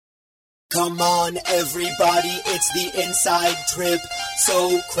Come on, everybody, it's the inside trip.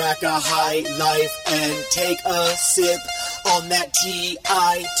 So crack a high life and take a sip on that TIT.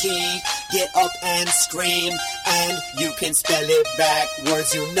 Get up and scream, and you can spell it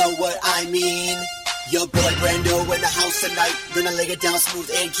backwards, you know what I mean. Your boy Brando in the house tonight. Gonna lay it down smooth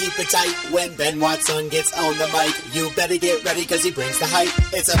and keep it tight. When Ben Watson gets on the mic, you better get ready cause he brings the hype.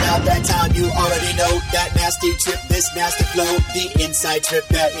 It's about that time, you already know. That nasty trip, this nasty flow. The inside trip,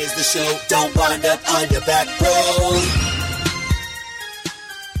 that is the show. Don't wind up on your back, bro.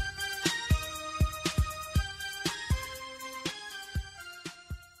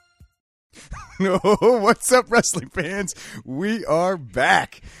 What's up, wrestling fans? We are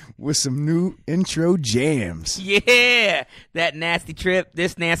back with some new intro jams. Yeah, that nasty trip,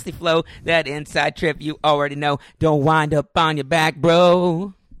 this nasty flow, that inside trip, you already know. Don't wind up on your back,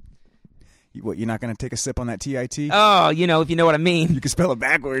 bro. What, you're not going to take a sip on that TIT? Oh, you know, if you know what I mean. You can spell it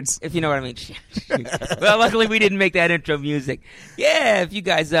backwards. If you know what I mean. Well, luckily we didn't make that intro music. Yeah, if you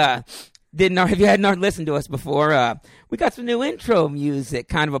guys if you hadn't listened to us before, we got some new intro music,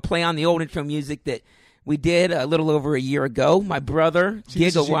 kind of a play on the old intro music that we did a little over a year ago. My brother,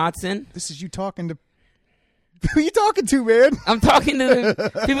 Giga Watson. This is you talking to... Who are you talking to, man? I'm talking to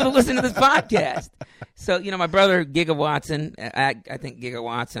the people that listen to this podcast. So, you know, my brother, Giga Watson, I think Giga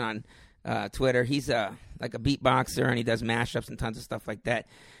Watson on Twitter, he's like a beatboxer, and he does mashups and tons of stuff like that.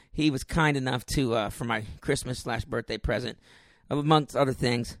 He was kind enough to, for my Christmas/birthday present, amongst other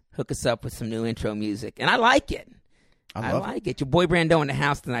things, hook us up with some new intro music. And I like it. I like it. Your boy Brando in the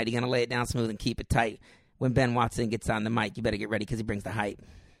house tonight. He's going to lay it down smooth and keep it tight. When Ben Watson gets on the mic, you better get ready because he brings the hype.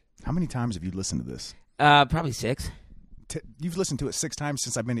 How many times have you listened to this? Probably 6. You've listened to it 6 times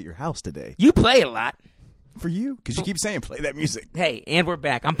since I've been at your house today. You play it a lot. For you? Because you keep saying play that music. Hey, and we're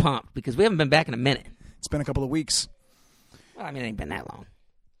back. I'm pumped because we haven't been back in a minute. It's been a couple of weeks. Well, I mean, it ain't been that long.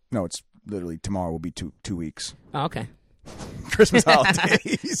 No, it's literally tomorrow will be 2 weeks. Oh, okay. Christmas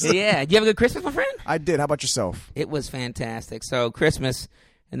holidays. Yeah. Did you have a good Christmas, my friend? I did. How about yourself? It was fantastic. So Christmas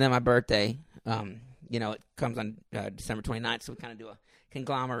and then my birthday, you know, it comes on December 29th, so we kind of do a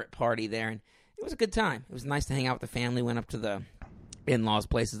conglomerate party there. And it was a good time. It was nice to hang out with the family. Went up to the in-laws'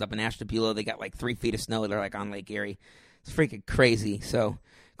 places up in Ashtabula. They got like 3 feet of snow. They're like on Lake Erie. It's freaking crazy. So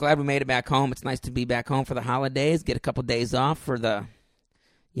glad we made it back home. It's nice to be back home for the holidays, get a couple days off for the,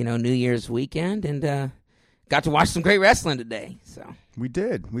 you know, New Year's weekend, and got to watch some great wrestling today. So we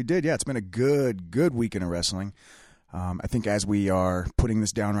did. Yeah, it's been a good weekend of wrestling. I think as we are putting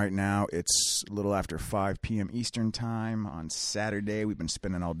this down right now, it's a little after 5 p.m. Eastern time on Saturday. We've been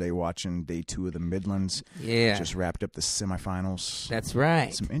spending all day watching day 2 of the Midlands. Yeah. Just wrapped up the semifinals. That's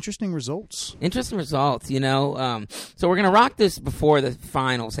right. Some interesting results. You know. So we're going to rock this before the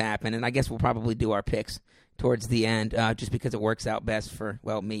finals happen, and I guess we'll probably do our picks towards the end just because it works out best for,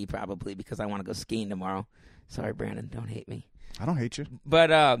 well, me probably because I want to go skiing tomorrow. Sorry, Brandon. Don't hate me. I don't hate you. But,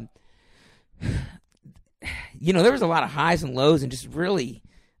 you know, there was a lot of highs and lows and just really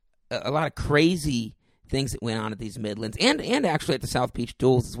a lot of crazy things that went on at these Midlands and actually at the South Beach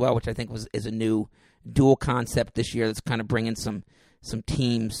Duels as well, which I think is a new dual concept this year that's kind of bringing some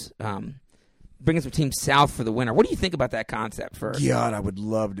teams south for the winter. What do you think about that concept first? God, I would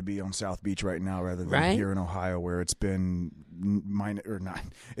love to be on South Beach right now rather than here in Ohio where it's been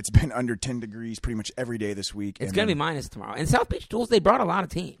it's been under 10 degrees pretty much every day this week. It's going to be minus tomorrow. And South Beach Duels, they brought a lot of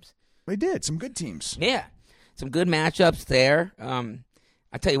teams. They did. Some good teams. Yeah. Some good matchups there.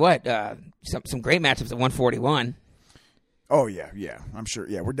 I tell you what, some great matchups at 141. Oh, yeah. I'm sure.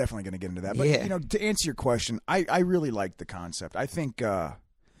 Yeah, we're definitely going to get into that. But, you know, to answer your question, I really like the concept. I think, you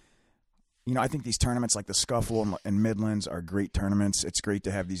know, I think these tournaments like the Scuffle and Midlands are great tournaments. It's great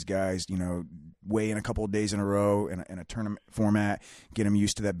to have these guys, you know, weigh in a couple of days in a row in a tournament format, get them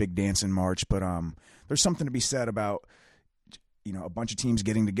used to that big dance in March. But there's something to be said about, you know, a bunch of teams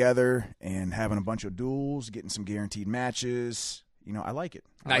getting together and having a bunch of duels, getting some guaranteed matches. You know, I like it.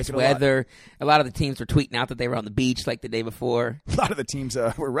 Nice weather. A lot of the teams were tweeting out that they were on the beach like the day before. A lot of the teams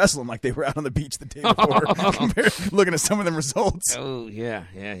were wrestling like they were out on the beach the day before. Looking at some of them results. Oh, yeah.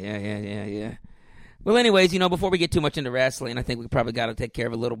 Well, anyways, you know, before we get too much into wrestling, I think we probably got to take care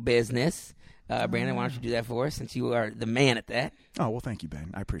of a little business. Brandon, why don't you do that for us since you are the man at that? Oh, well, thank you,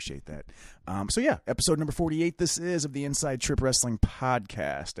 Ben. I appreciate that. So, yeah, episode number 48, this is of the Inside Trip Wrestling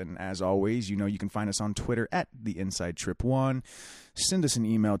Podcast. And as always, you know, you can find us on Twitter at the Inside Trip 1. Send us an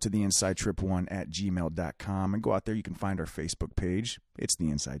email to theinsidetrip1@gmail.com. And go out there, you can find our Facebook page. It's The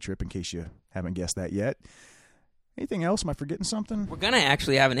Inside Trip, in case you haven't guessed that yet. Anything else? Am I forgetting something? We're going to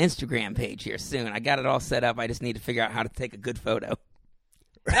actually have an Instagram page here soon. I got it all set up. I just need to figure out how to take a good photo.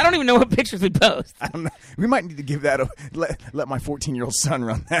 I don't even know what pictures we post. I don't know. We might need to give that let my 14-year-old son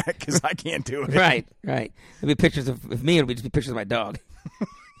run that because I can't do it. Right. It'll be pictures of me. It'll be just be pictures of my dog.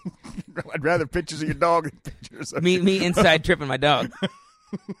 I'd rather pictures of your dog than pictures of me inside tripping my dog.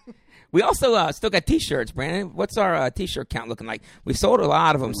 We also still got T-shirts, Brandon. What's our T-shirt count looking like? We sold a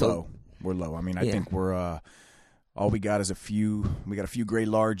lot of them. We're low. I mean, I think we're all we got is a few. We got a few gray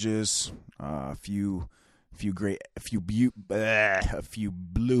larges, a few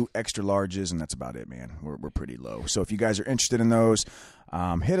blue extra larges, and that's about it, man. We're pretty low. So if you guys are interested in those,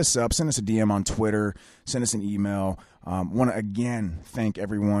 hit us up, send us a DM on Twitter, send us an email. Want to again thank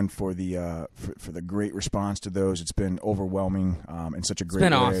everyone for the great response to those. It's been overwhelming in such a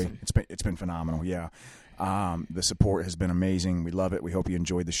great way. Awesome. It's been phenomenal. Yeah. The support has been amazing. We love it. We hope you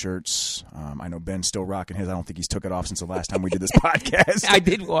enjoyed the shirts. I know Ben's still rocking his. I don't think he's took it off since the last time we did this podcast. I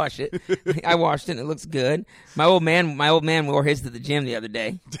did wash it. I washed it, and it looks good. My old man wore his to the gym the other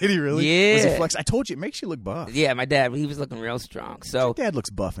day. Did he really? Yeah. Was he flex? I told you, it makes you look buff. Yeah, my dad, he was looking real strong. So your dad looks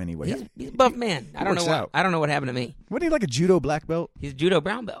buff anyway. He's a buff man. I don't know what happened to me. Wasn't he like a judo black belt? He's a judo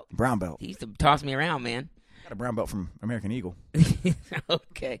brown belt. Brown belt. He used to toss me around, man. A brown belt from American Eagle.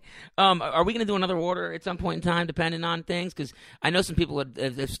 Okay. Are we going to do another order at some point in time, depending on things? Because I know some people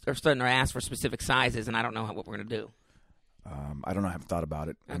are starting to ask for specific sizes, and I don't know what we're going to do. I don't know. I haven't thought about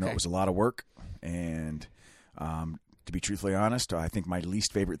it. Okay. I know it was a lot of work, and to be truthfully honest, I think my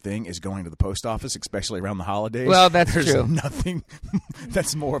least favorite thing is going to the post office, especially around the holidays. Well, that's There's true. Nothing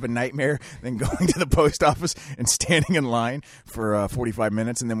that's more of a nightmare than going to the post office and standing in line for 45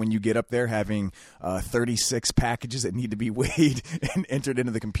 minutes, and then when you get up there having 36 packages that need to be weighed and entered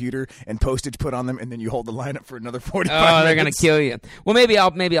into the computer and postage put on them, and then you hold the line up for another 45 minutes. Oh, they're going to kill you. Well, maybe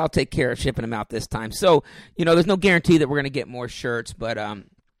I'll take care of shipping them out this time. So, there's no guarantee that we're going to get more shirts, but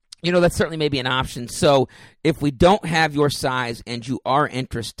that's certainly maybe an option. So if we don't have your size and you are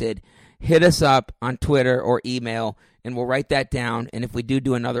interested, hit us up on Twitter or email, and we'll write that down. And if we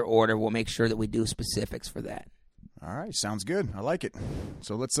do another order, we'll make sure that we do specifics for that. All right, sounds good. I like it.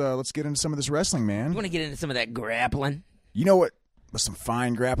 So let's get into some of this wrestling, man. You want to get into some of that grappling? You know what was some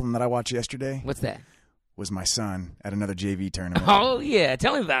fine grappling that I watched yesterday? What's that? Was my son at another JV tournament. Oh, yeah.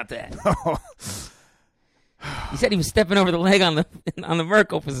 Tell me about that. He said he was stepping over the leg on the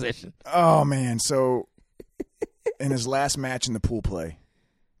Merkel position. Oh, man. So in his last match in the pool play,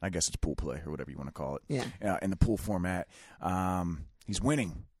 I guess it's pool play or whatever you want to call it. Yeah. In the pool format, he's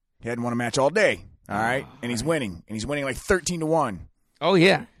winning. He hadn't won a match all day. All right. And he's winning. And he's winning like 13-1. Oh,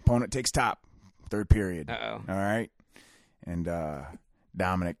 yeah. Opponent takes top. Third period. Uh-oh. All right. And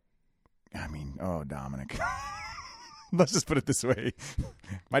Dominic. Let's just put it this way.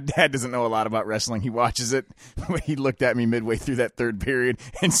 My dad doesn't know a lot about wrestling. He watches it. He looked at me midway through that third period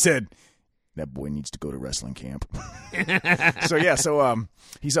and said, that boy needs to go to wrestling camp. So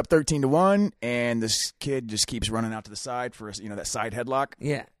he's up 13-1, and this kid just keeps running out to the side for that side headlock.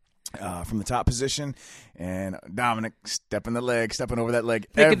 Yeah. From the top position, and Dominic stepping over that leg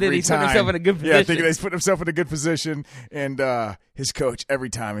thinking every that he's time. putting himself in a good position. Yeah, thinking that he's putting himself in a good position. And his coach, every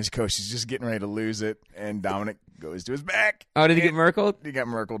time his coach is just getting ready to lose it, and Dominic goes to his back. Oh, did he get Merkled? He got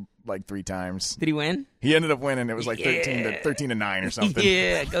Merkled like 3 times. Did he win? He ended up winning. It was like 13-9 or something.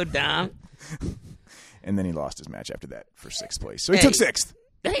 Yeah, go Dom. And then he lost his match after that for 6th place. So he took 6th.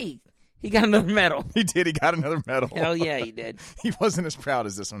 Hey, he got another medal. He did. He got another medal. Hell yeah, he did. He wasn't as proud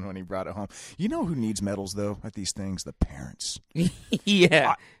as this one when he brought it home. You know who needs medals, though, at these things? The parents.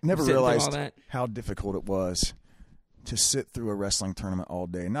 Yeah. I never realized how difficult it was to sit through a wrestling tournament all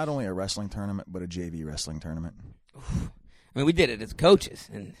day. Not only a wrestling tournament, but a JV wrestling tournament. I mean, we did it as coaches,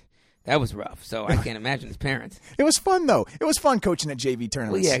 and that was rough. So I can't imagine his parents. It was fun, though. It was fun coaching at JV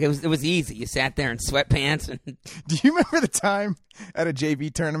tournaments. Well, yeah, it was easy. You sat there in sweatpants. And do you remember the time at a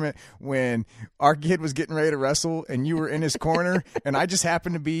JV tournament when our kid was getting ready to wrestle and you were in his corner and I just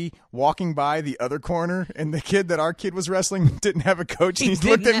happened to be walking by the other corner and the kid that our kid was wrestling didn't have a coach and he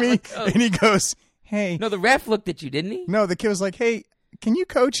looked at me and he goes, hey. No, the ref looked at you, didn't he? No, the kid was like, hey, can you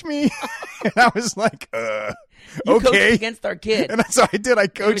coach me? And I was like, You okay. coached against our kid. And so I did. I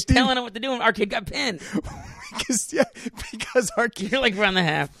coached him. Telling him what to do, and our kid got pinned. because our kid. You're like, run the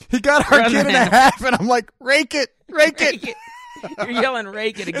half. He got our kid in a half, and I'm like, rake it. You're yelling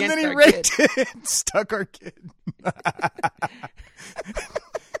rake it against our kid. And then he raked it and stuck our kid.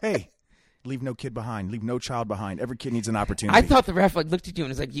 Hey, leave no kid behind. Leave no child behind. Every kid needs an opportunity. I thought the ref looked at you and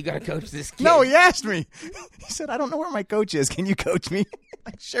was like, you got to coach this kid. No, he asked me. He said, I don't know where my coach is. Can you coach me?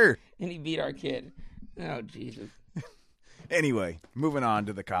 Like, sure. And he beat our kid. Oh, Jesus. Anyway, moving on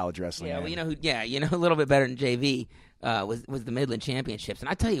to the college wrestling. Yeah, well, a little bit better than JV was the Midland Championships. And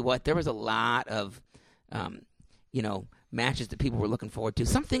I tell you what, there was a lot of, matches that people were looking forward to.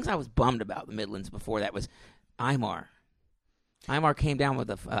 Some things I was bummed about the Midlands before that was Imar. Imar came down with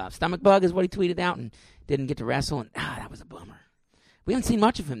a stomach bug, is what he tweeted out, and didn't get to wrestle, and that was a bummer. We haven't seen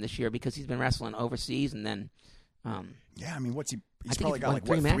much of him this year because he's been wrestling overseas, and then yeah, I mean, what's he? He's probably got like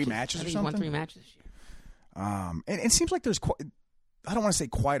 3 matches or something. He won 3 matches this year. And it seems like there's I don't want to say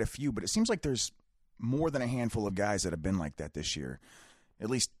quite a few, but it seems like there's more than a handful of guys that have been like that this year. At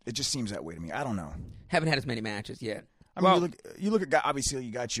least it just seems that way to me. I don't know. Haven't had as many matches yet. I mean, you look at guys. Obviously,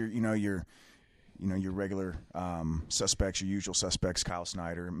 you got your regular suspects, your usual suspects. Kyle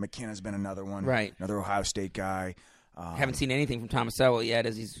Snyder, McKenna's been another one, right? Another Ohio State guy. Haven't seen anything from Thomas Sowell yet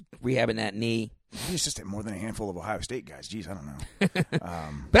as he's rehabbing that knee. He's just more than a handful of Ohio State guys. Jeez, I don't know.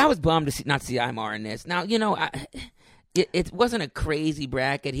 But I was bummed to not see Imar in this. Now, it wasn't a crazy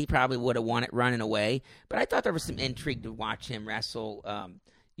bracket. He probably would have won it running away. But I thought there was some intrigue to watch him wrestle,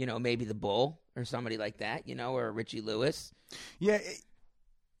 maybe the Bull or somebody like that, or Richie Lewis. Yeah,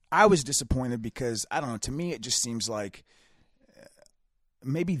 I was disappointed because, I don't know, to me it just seems like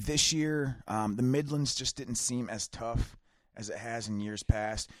maybe this year the Midlands just didn't seem as tough as it has in years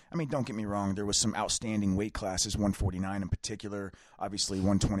past. I mean, don't get me wrong. There was some outstanding weight classes, 149 in particular. Obviously,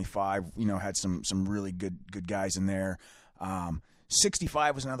 125, had some really good guys in there.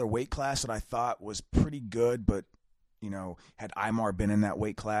 65 was another weight class that I thought was pretty good, but, had Imar been in that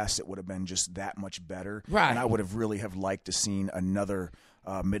weight class, it would have been just that much better. Right. And I would have really have liked to seen another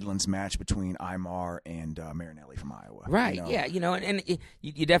Midlands match between Imar and Marinelli from Iowa. Right, yeah, and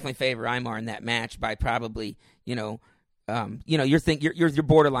you definitely favor Imar in that match by probably, you're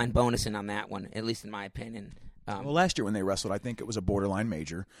borderline bonusing on that one, at least in my opinion. Well, last year when they wrestled, I think it was a borderline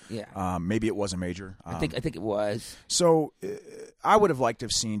major. Yeah. Maybe it was a major. I think it was. So I would have liked to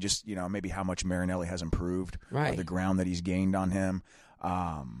have seen just, maybe how much Marinelli has improved. Right. The ground that he's gained on him.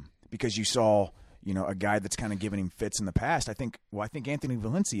 Because you saw, a guy that's kind of given him fits in the past. I think Anthony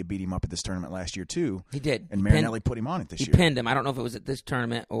Valencia beat him up at this tournament last year too. He did. And Marinelli put him on it this year. He pinned him. I don't know if it was at this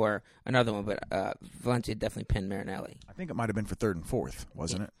tournament or another one, but Valencia definitely pinned Marinelli. I think it might have been for 3rd and 4th,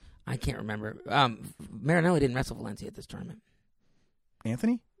 wasn't it? I can't remember. Marinelli didn't wrestle Valencia at this tournament.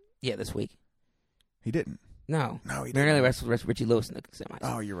 Anthony? Yeah, this week. He didn't. No, he didn't. Marinelli wrestled Richie Lewis in the semis.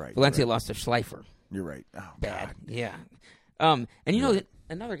 Oh, you're right. Valencia lost to Schleifer. You're right. Oh, bad. God. Yeah. And that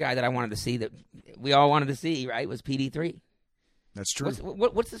another guy that I wanted to see that we all wanted to see, right, was PD3. That's true.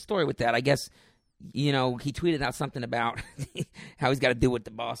 What's the story with that? I guess, he tweeted out something about how he's got to do what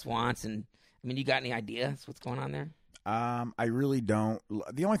the boss wants. And, I mean, you got any ideas what's going on there? I really don't.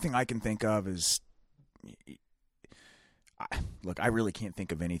 The only thing I can think of is, I really can't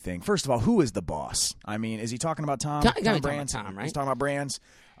think of anything. First of all, who is the boss? I mean, is he talking about Tom? Tom Brands? Tom, right? He's talking about Brands.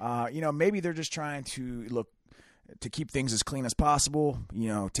 Maybe they're just trying to to keep things as clean as possible.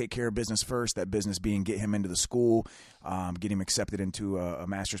 Take care of business first. That business being get him into the school, get him accepted into a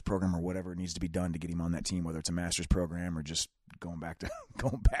master's program or whatever needs to be done to get him on that team. Whether it's a master's program or just going back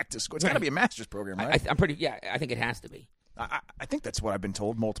to school. It's got to be a master's program, right? I think it has to be. I think that's what I've been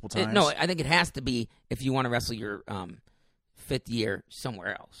told multiple times. No, I think it has to be if you want to wrestle your 5th year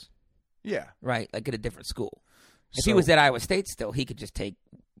somewhere else. Yeah. Right, like at a different school. If he was at Iowa State still, he could just take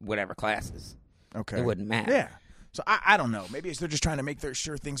whatever classes. Okay. It wouldn't matter. Yeah. So I don't know. Maybe they're just trying to make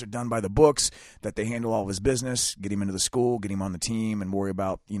sure things are done by the books, that they handle all of his business, get him into the school, get him on the team, and worry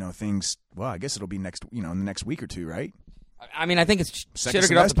about things. Well, I guess it'll be in the next week or two, right? I mean, I think it's should have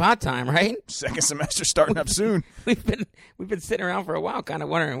got off the pot time, right? Second semester starting up soon. We've been sitting around for a while, kind of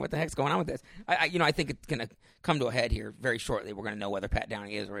wondering what the heck's going on with this. I think it's going to come to a head here very shortly. We're going to know whether Pat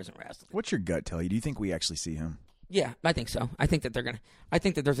Downing is or isn't wrestling. What's your gut tell you? Do you think we actually see him? Yeah, I think so. I think that I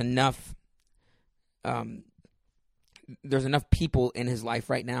think that there's enough. There's enough people in his life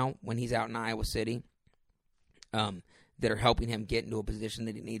right now when he's out in Iowa City that are helping him get into a position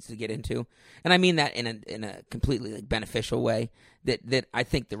that he needs to get into. And I mean that in a completely beneficial way, that I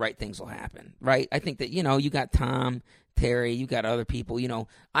think the right things will happen, right? I think that, you got Tom, Terry, you got other people.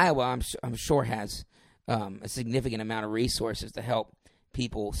 Iowa, I'm sure has a significant amount of resources to help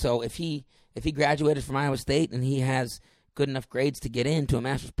people. So if he graduated from Iowa State and he has good enough grades to get into a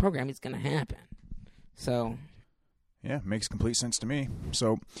master's program, it's going to happen. So... Yeah, makes complete sense to me.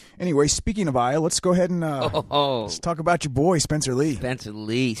 So, anyway, speaking of Iowa, let's go ahead and let's talk about your boy, Spencer Lee. Spencer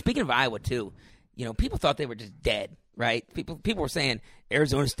Lee. Speaking of Iowa, too, people thought they were just dead, right? People were saying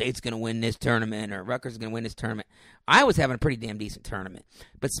Arizona State's going to win this tournament or Rutgers is going to win this tournament. Iowa's having a pretty damn decent tournament.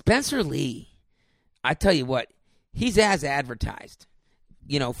 But Spencer Lee, I tell you what, he's as advertised,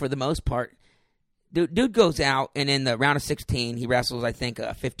 for the most part. Dude goes out, and in the round of 16, he wrestles, I think,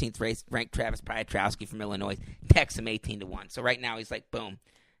 a 15th ranked Travis Piotrowski from Illinois, techs him 18-1. So right now he's like, boom,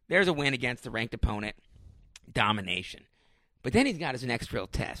 there's a win against the ranked opponent. Domination. But then he's got his next real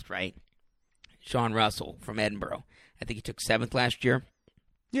test, right? Sean Russell from Edinburgh. I think he took 7th last year.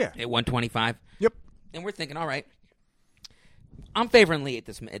 Yeah. At 125. Yep. And we're thinking, all right, I'm favoring Lee at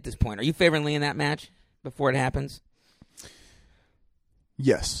this point. Are you favoring Lee in that match before it happens?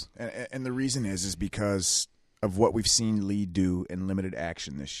 Yes. And the reason is because of what we've seen Lee do in limited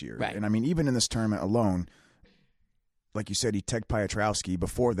action this year. Right. And, I mean, even in this tournament alone, like you said, he tagged Piotrowski.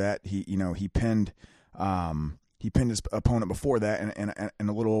 Before that, he pinned his opponent before that in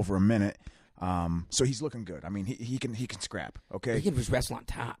a little over a minute. So he's looking good. I mean, he can scrap. Okay, He can just wrestle on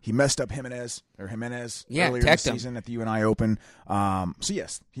top. he messed up Jimenez earlier in the teched him. season at the UNI Open. So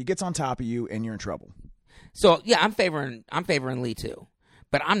yes, he gets on top of you and you're in trouble. So yeah, I'm favoring Lee too,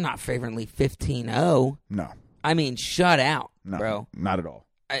 but I'm not favoring Lee 15-0. No, I mean, shut out, no, bro. not at all.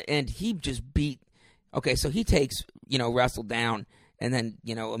 And he just beat. Okay, so he takes Russell down, and then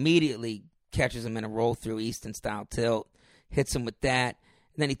immediately catches him in a roll through Easton style tilt, hits him with that.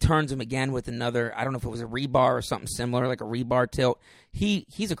 And then he turns him again with another, I don't know if it was a rebar or something similar, like a rebar tilt.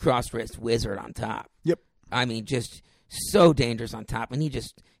 He's a cross-wrist wizard on top. Yep. I mean, just so dangerous on top. And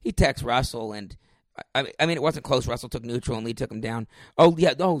he techs Russell, and I mean, it wasn't close. Russell took neutral, and Lee took him down. Oh,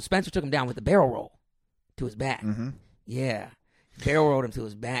 yeah. Oh, Spencer took him down with the barrel roll to his back. Mm-hmm. Yeah. Barrel rolled him to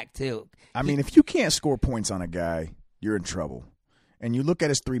his back, too. I mean, if you can't score points on a guy, you're in trouble. And you look at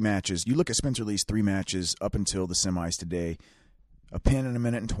his 3 matches. You look at Spencer Lee's 3 matches up until the semis today. A pin in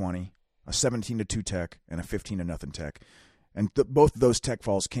 1:20, a 17-2 tech, and a 15-0 tech. And both of those tech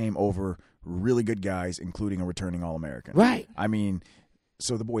falls came over really good guys, including a returning All-American. Right. I mean,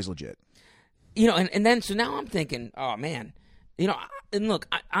 so the boy's legit. And then, so now I'm thinking, oh, man. And look,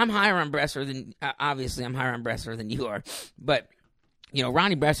 I'm higher on Bresser than, obviously, I'm higher on Bresser than you are. But,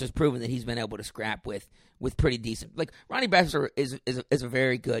 Ronnie Bresser's proven that he's been able to scrap with pretty decent. Like, Ronnie Bresser is a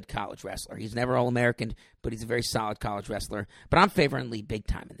very good college wrestler. He's never All-American, but he's a very solid college wrestler. But I'm favoring Lee big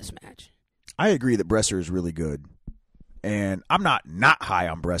time in this match. I agree that Bresser is really good. And I'm not high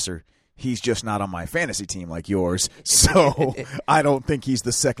on Bresser. He's just not on my fantasy team like yours. So I don't think he's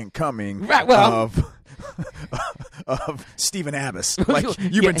the second coming of Stephen Abbas. Like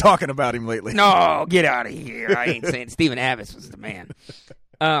you've been talking about him lately. No, get out of here. I ain't saying Stephen Abbas was the man.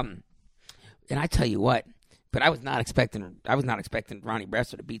 And I tell you what, but I was not expecting Ronnie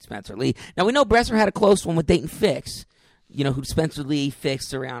Bresser to beat Spencer Lee. Now we know Bresser had a close one with Dayton Fix, who Spencer Lee,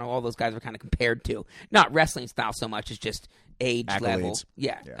 Fix, around, all those guys were kind of compared to. Not wrestling style so much as just age accolades. Level.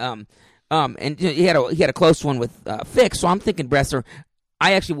 Yeah. And he had a close one with Fix. So I'm thinking Bresser.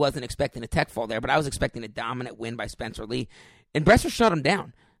 I actually wasn't expecting a tech fall there, but I was expecting a dominant win by Spencer Lee, and Bresser shut him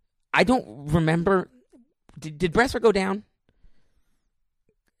down. I don't remember. Did Bresser go down?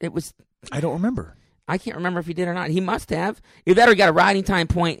 I don't remember. I can't remember if he did or not. He must have. Either that or he got a riding time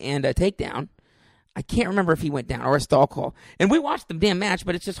point and a takedown. I can't remember if he went down or a stall call. And we watched the damn match,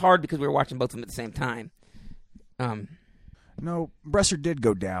 but it's just hard because we were watching both of them at the same time. No, Bresser did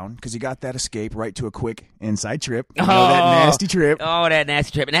go down because he got that escape right to a quick inside trip. That nasty trip. Oh, that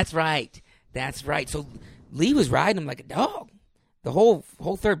nasty trip. And that's right. That's right. So Lee was riding him like a dog the whole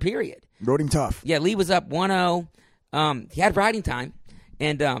third period. Rode him tough. Yeah, Lee was up 1-0. He had riding time.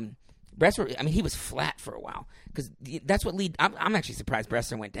 And Bresser, I mean, he was flat for a while because that's what Lee. I'm actually surprised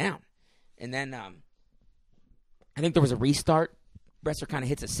Bresser went down. And then I think there was a restart. Bresser kind of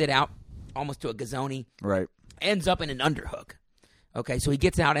hits a sit out almost to a Gazzoni. Right. Ends up in an underhook. Okay, so he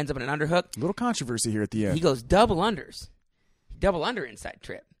gets out, ends up in an underhook. A little controversy here at the end. He goes double unders. Double under inside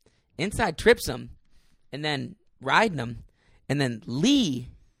trip. Inside trips him, and then riding him, and then Lee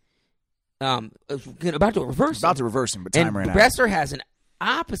was about to reverse him. About to reverse him, but time ran out. Bresser has an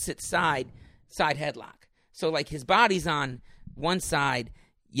opposite side headlock. So, like, his body's on one side,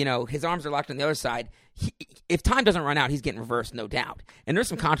 his arms are locked on the other side. If time doesn't run out, he's getting reversed, no doubt. And there's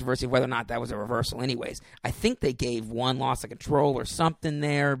some controversy of whether or not that was a reversal anyways. I think they gave one loss of control or something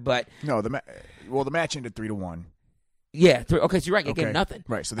there, but... No, the match ended 3-1. Yeah, okay, so you're right, they gave him nothing.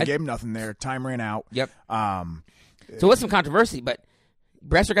 Right, so they gave him nothing there. Time ran out. Yep. So it was some controversy, but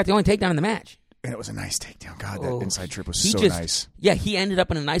Bresser got the only takedown in the match. And it was a nice takedown. God, that inside trip was nice. Yeah, he ended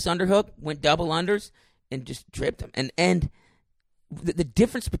up in a nice underhook, went double unders, and just tripped him. And the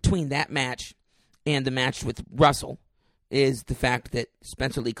difference between that match and the match with Russell is the fact that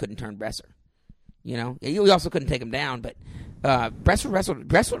Spencer Lee couldn't turn Bresser. He also couldn't take him down, but Bresser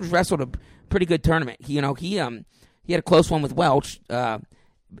wrestled a pretty good tournament. He had a close one with Welch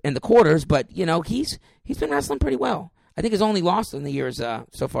in the quarters, but he's been wrestling pretty well. I think his only loss in the year is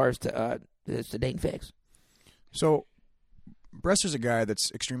so far is to Dayton Fix. So Bresser's a guy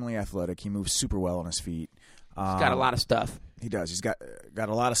that's extremely athletic. He moves super well on his feet. He's got a lot of stuff. He does. He's got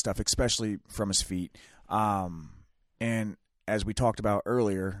a lot of stuff, especially from his feet. And as we talked about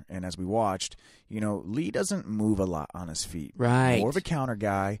earlier and as we watched, Lee doesn't move a lot on his feet. Right. More of a counter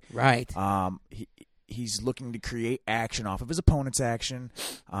guy. Right. He's looking to create action off of his opponent's action.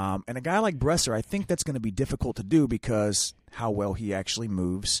 And a guy like Bresser, I think that's going to be difficult to do because how well he actually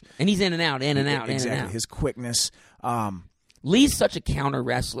moves. And he's in and out, in and out, exactly. in and out. His quickness. Lee's such a counter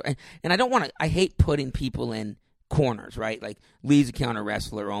wrestler. And I hate putting people in corners, right? Like, Lee's a counter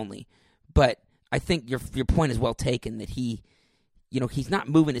wrestler only. But I think your point is well taken that he's not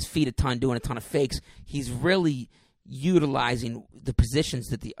moving his feet a ton, doing a ton of fakes. He's really utilizing the positions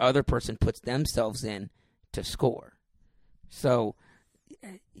that the other person puts themselves in to score. So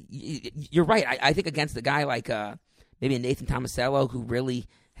you're right. I think against a guy like maybe a Nathan Tomasello who really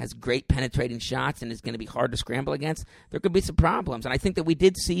has great penetrating shots and is going to be hard to scramble against, there could be some problems. And I think that we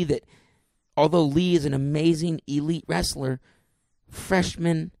did see that although Lee is an amazing elite wrestler,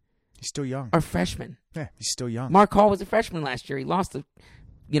 freshmen he's still young. Are freshmen. Yeah, he's still young. Mark Hall was a freshman last year. He lost to,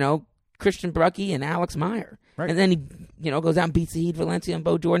 Christian Brucky and Alex Meyer. Right. And then he, goes out and beats Zahid Valencia and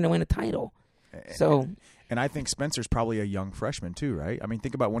Bo Jordan to win a title. So, and I think Spencer's probably a young freshman too, right? I mean,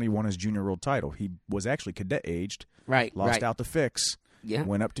 think about when he won his junior world title. He was actually cadet aged. Right. Lost out to Fix. Yeah.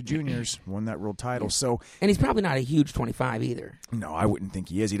 Went up to juniors, won that world title. Yeah. So, and he's probably not a huge 25 either. No, I wouldn't think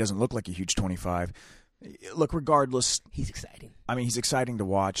he is. He doesn't look like a huge 25. Look, regardless, he's exciting. I mean, he's exciting to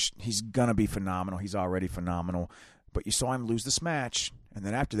watch. He's gonna be phenomenal. He's already phenomenal. But you saw him lose this match, and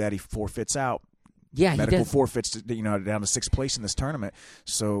then after that, he forfeits out. Yeah, medical forfeits, down to sixth place in this tournament.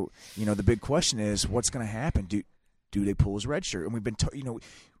 So, the big question is, what's going to happen? Do they pull his red shirt? And we've been,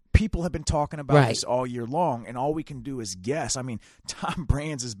 people have been talking about this all year long, and all we can do is guess. I mean, Tom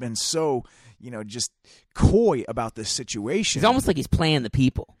Brands has been so, just coy about this situation. It's almost like he's playing the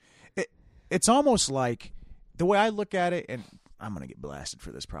people. It's almost like the way I look at it, and I'm going to get blasted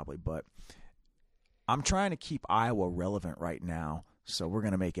for this probably, but I'm trying to keep Iowa relevant right now. So we're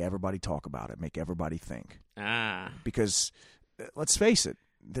going to make everybody talk about it, make everybody think. Because let's face it,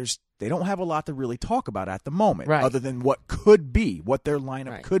 they don't have a lot to really talk about at the moment, other than what could be, what their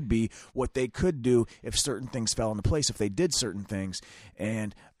lineup could be, what they could do if certain things fell into place, if they did certain things.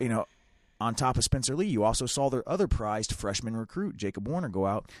 And, on top of Spencer Lee, you also saw their other prized freshman recruit, Jacob Warner, go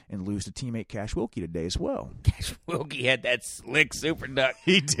out and lose to teammate Cash Wilkie today as well. Cash Wilkie had that slick super duck.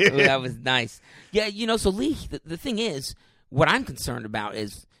 He did. Oh, that was nice. Yeah, so Lee, the thing is, what I'm concerned about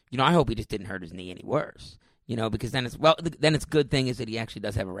is, I hope he just didn't hurt his knee any worse, because then it's good thing is that he actually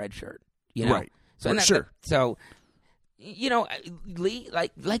does have a red shirt, Right. So sure. So, Lee,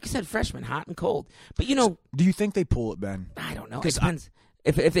 like you said, freshman, hot and cold. But do you think they pull it, Ben? I don't know. It depends.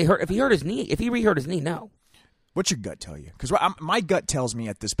 If he hurt his knee, if he re-hurt his knee, no. What's your gut tell you? Because my gut tells me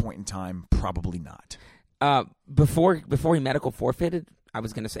at this point in time, probably not. Before he medical forfeited, I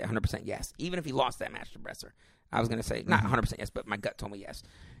was going to say 100% yes. Even if he lost that match to Bresser, I was going to say not 100% yes, but my gut told me yes.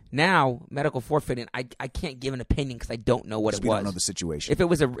 Now medical forfeiting, I can't give an opinion because I don't know what it was. We don't know the situation. If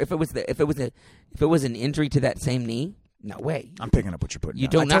it was an injury to that same knee, no way. I'm picking up what you're putting. You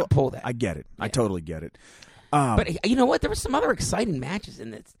do not pull that. I get it. Yeah. I totally get it. But you know what? There were some other exciting matches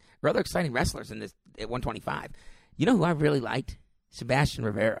in this, or other exciting wrestlers in this at 125. You know who I really liked? Sebastian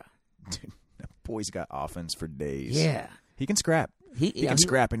Rivera. Dude, that boy's got offense for days. Yeah, he can scrap. He can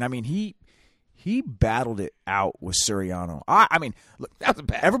scrap, and I mean he battled it out with Suriano. I mean, look, that was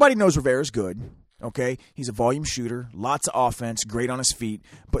bad. Everybody knows Rivera's good. Okay, he's a volume shooter, lots of offense, great on his feet.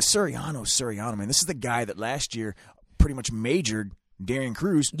 But Suriano, man, this is the guy that last year pretty much majored Darian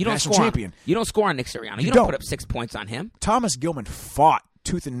Cruz, national champion. You don't score on Nick Suriano. You don't put up 6 points on him. Thomas Gilman fought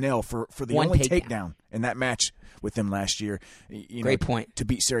tooth and nail for the only takedown in that match with him last year. Great point. To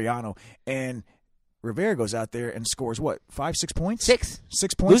beat Suriano. And Rivera goes out there and scores, 5-6 points? 6.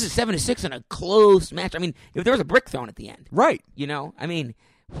 6 points? Loses 7-6 in a close match. I mean, if there was a brick thrown at the end. Right. I mean,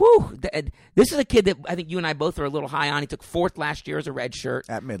 whew. This is a kid that I think you and I both are a little high on. He took 4th last year as a red shirt.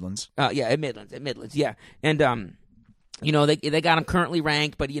 At Midlands. Yeah, at Midlands, yeah. And, they got him currently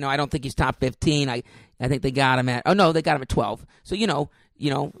ranked, but, I don't think he's top 15. I think they got him at, they got him at 12. So,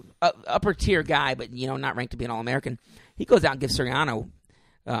 upper tier guy, but, not ranked to be an All-American. He goes out and gives Suriano,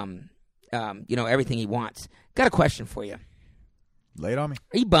 everything he wants. Got a question for you. Lay it on me.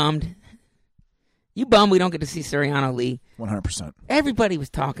 Are you bummed? You bummed we don't get to see Suriano Lee? 100%. Everybody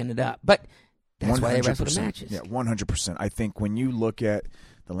was talking it up, but that's 100%. Why they wrestle the matches. Yeah, 100%. I think when you look at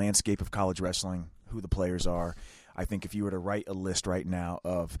the landscape of college wrestling, who the players are, I think if you were to write a list right now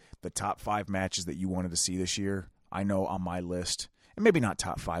of the top 5 matches that you wanted to see this year, I know on my list, and maybe not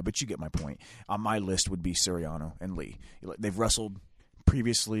top 5, but you get my point, on my list would be Suriano and Lee. They've wrestled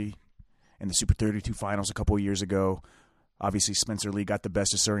previously in the Super 32 finals a couple of years ago. Obviously, Spencer Lee got the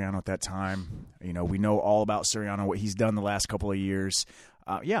best of Suriano at that time. You know, we know all about Suriano, what he's done the last couple of years.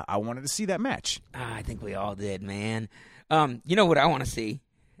 Yeah, I wanted to see that match. I think we all did, man. You know what I want to see?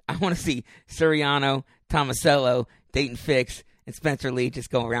 I want to see Suriano, Tomasello, Dayton Fix, and Spencer Lee just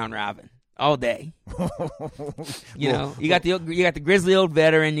go round robin all day. You know, you got the grizzly old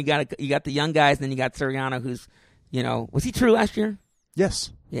veteran, you got the young guys, and then you got Suriano, who's, you know, was he true last year?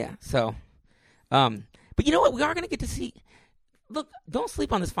 Yes. Yeah. So, but you know what? We are going to get to see. Look, don't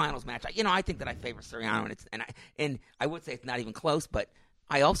sleep on this finals match. I think that I favor Suriano, and I would say it's not even close, but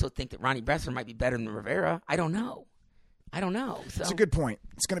I also think that Ronnie Bressler might be better than Rivera. I don't know. So. It's a good point.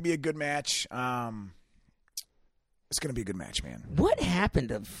 It's going to be a good match. It's going to be a good match, man. What happened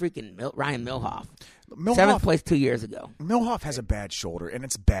to freaking Ryan Milhoff? 7th place 2 years ago. Milhoff has a bad shoulder, and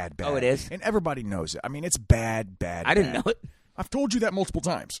it's bad. Oh, it is? And everybody knows it. I mean, it's bad. I didn't know it. I've told you that multiple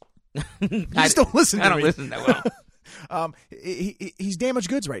times. You just don't listen to me. I don't listen that well. He's damaged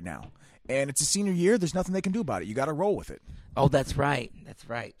goods right now. And it's a senior year. There's nothing they can do about it. You got to roll with it. Oh, that's right.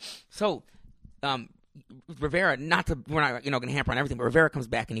 So, Rivera, we're not going to hamper on everything, but Rivera comes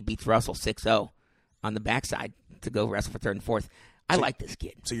back and he beats Russell 6-0 on the backside to go wrestle for 3rd and 4th. I like this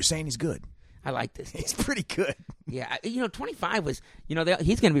kid. So you're saying he's good? I like this kid. He's pretty good. Yeah. 25 was, he's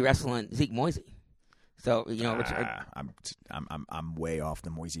going to be wrestling Zeke Moisey. So, I'm way off the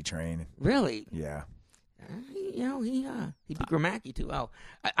Moisey train. Really? Yeah. He beat Gramacki too. Oh,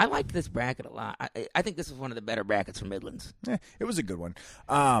 I liked this bracket a lot. I think this is one of the better brackets for Midlands. It was a good one.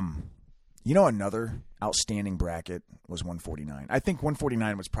 Another outstanding bracket was 149. I think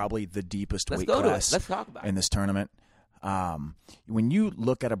 149 was probably the deepest weight class. Let's talk about it. In this tournament. When you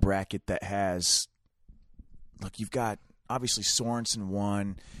look at a bracket that has, you've got obviously Sorensen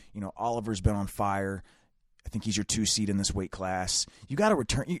won. Oliver's been on fire. I think he's your 2 seed in this weight class. You got to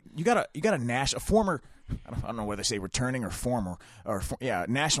return. You got a former. I don't know whether they say returning or former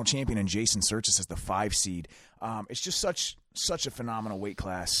national champion in Jason Surtis as the 5 seed. It's just such a phenomenal weight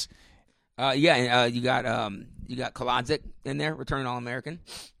class. You got Kolodzik in there, returning All-American,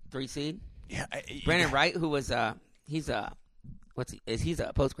 3 seed. Yeah, Brandon Wright, who was he's a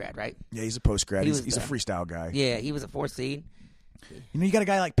post grad, right? Yeah, he's a post grad. He's a freestyle guy. Yeah, he was a 4 seed. You got a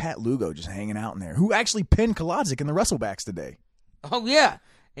guy like Pat Lugo just hanging out in there, who actually pinned Kolodzik in the Wrestlebacks today. Oh yeah,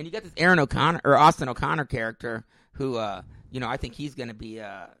 and you got this Austin O'Connor character who I think he's going to be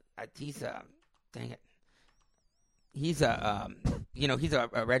he's a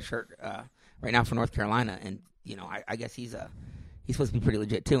red shirt right now for North Carolina, and I guess he's supposed to be pretty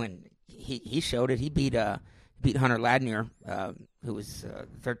legit too, and he showed it. He beat Hunter Ladnier, who was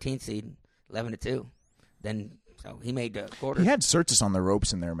 13th seed, 11-2. So he made the quarter. He had Surtis on the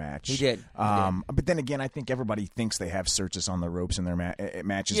ropes in their match. He did. But then again, I think everybody thinks they have Surtis on the ropes in their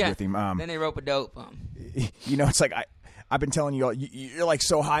matches with him. Then they rope a dope. It's like I've been telling you all, you're like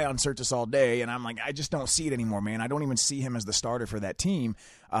so high on Surtis all day, and I'm like, I just don't see it anymore, man. I don't even see him as the starter for that team,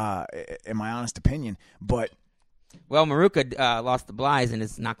 in my honest opinion. But Maruka lost the Blythe and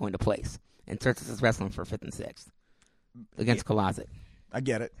is not going to place, and Surtis is wrestling for 5th and 6th against Kolodzik. I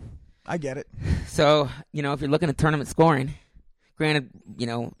get it. So, if you're looking at tournament scoring, granted,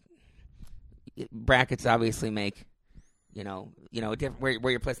 brackets obviously make, where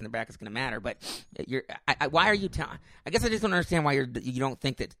you're placing the bracket's going to matter. But why are you telling? I guess I just don't understand why you don't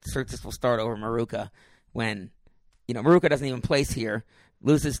think that Surtis will start over Maruka when, Maruka doesn't even place here,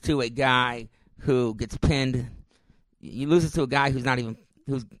 loses to a guy who gets pinned. He loses to a guy who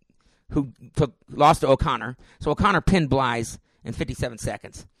lost to O'Connor. So O'Connor pinned Blythe in 57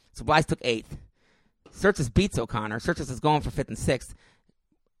 seconds. So Blythe took 8th. Surtis beats O'Connor. Surtis is going for 5th and 6th,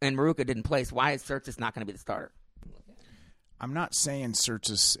 and Maruka didn't place. Why is Surtis not going to be the starter? I'm not saying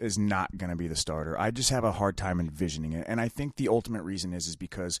Surtis is not going to be the starter. I just have a hard time envisioning it, and I think the ultimate reason is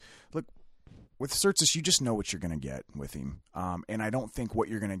because, look, with Surtis, you just know what you're going to get with him. And I don't think what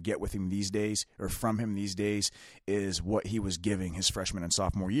you're going to get with him these days, or from him these days, is what he was giving his freshman and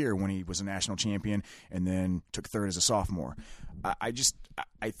sophomore year when he was a national champion and then took 3rd as a sophomore. I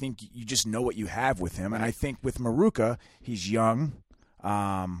think you just know what you have with him. And I think with Maruka, he's young.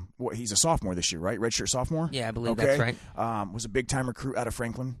 He's a sophomore this year, right? Redshirt sophomore? Yeah, I believe that's right. Was a big-time recruit out of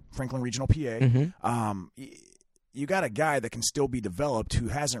Franklin Regional PA. Mm-hmm. You got a guy that can still be developed who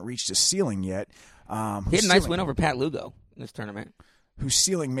hasn't reached his ceiling yet. He had a nice win over Pat Lugo in this tournament. Whose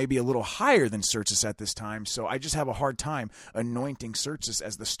ceiling may be a little higher than Surtis at this time. So I just have a hard time anointing Surtis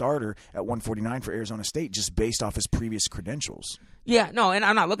as the starter at 149 for Arizona State just based off his previous credentials. Yeah, no, and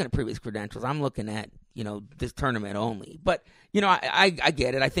I'm not looking at previous credentials. I'm looking at, this tournament only. But, I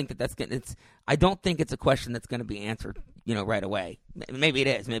get it. I think that's I don't think it's a question that's going to be answered, right away. Maybe it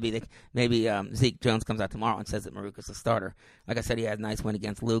is. Maybe Zeke Jones comes out tomorrow and says that Maruka's the starter. Like I said, he had a nice win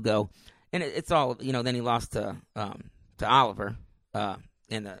against Lugo, and it's all Then he lost to Oliver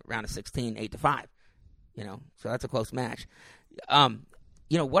in the round of 16, 8-5. So that's a close match.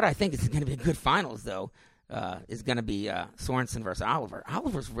 What I think is going to be a good finals though is going to be Sorensen versus Oliver.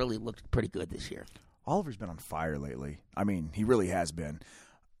 Oliver's really looked pretty good this year. Oliver's been on fire lately. I mean, he really has been.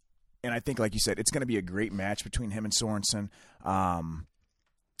 And I think, like you said, it's going to be a great match between him and Sorensen. I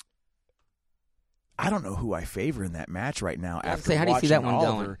don't know who I favor in that match right now. After how do you see that one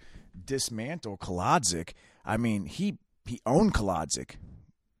Oliver going? Dismantle Kolodzik. I mean, he owned Kolodzik.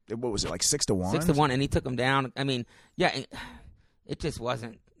 What was it, like 6-1? 6-1, and he took him down. I mean, yeah, it just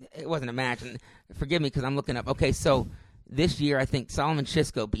wasn't. It wasn't a match. And forgive me because I'm looking up. Okay, so this year I think Solomon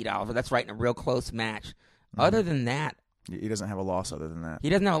Shisco beat Oliver. That's right, in a real close match. Mm-hmm. Other than that. He doesn't have a loss other than that. He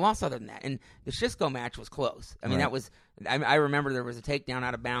doesn't have a loss other than that. And the Shisco match was close. I mean, that was – I remember there was a takedown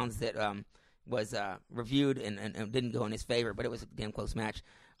out of bounds that was reviewed and didn't go in his favor, but it was a damn close match.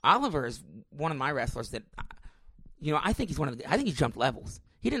 Oliver is one of my wrestlers that I think he's jumped levels.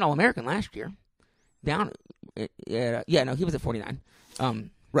 He did an All-American last year. He was at 49.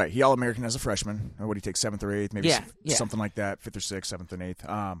 Right, he All-American as a freshman. What did he take, 7th or 8th? Maybe something like that, 5th or 6th, 7th and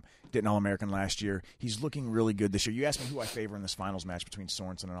 8th. Did an All-American last year. He's looking really good this year. You asked me who I favor in this finals match between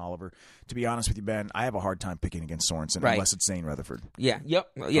Sorensen and Oliver. To be honest with you, Ben, I have a hard time picking against Sorensen unless it's Zane Rutherford. Yeah, yep.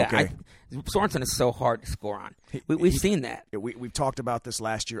 Yeah, okay. Sorensen is so hard to score on. We've seen that. We've talked about this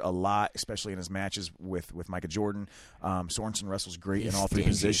last year a lot, especially in his matches with Micah Jordan. Sorensen wrestles great in all three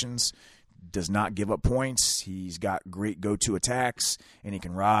positions. Does not give up points. He's got great go-to attacks, and he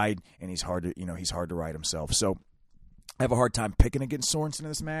can ride, and he's hard to ride himself. So I have a hard time picking against Sorensen in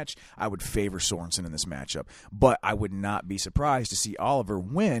this match. I would favor Sorensen in this matchup, but I would not be surprised to see Oliver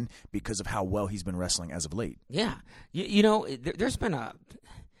win because of how well he's been wrestling as of late. Yeah, there's been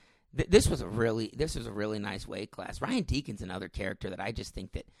this was a really nice weight class. Ryan Deacon's another character that I just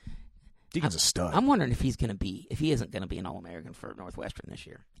think that Deacon's a stud. I'm wondering if he isn't going to be an All-American for Northwestern this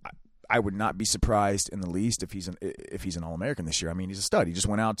year. I would not be surprised in the least if he's an All-American this year. I mean, he's a stud. He just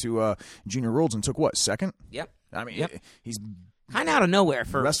went out to Junior Worlds and took what, 2nd? Yep. I mean, he's kind of out of nowhere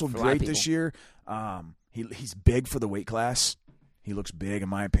wrestled for great this year. He's big for the weight class. He looks big, in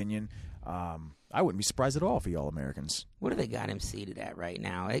my opinion. I wouldn't be surprised at all if he All-Americans. What do they got him seated at right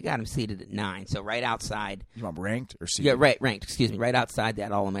now? They got him seated at 9, so right outside. You want ranked or seated? Yeah, ranked. Excuse me, right outside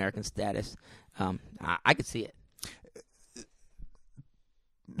that All-American status. I could see it.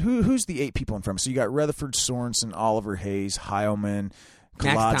 Who's the 8 people in front of him? So you got Rutherford, Sorensen, Oliver Hayes, Heilman,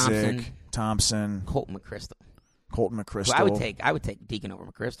 Kolodzik, Thompson, Colton McChrystal. Well, I would take Deacon over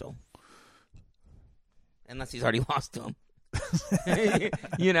McChrystal, unless he's already lost to him.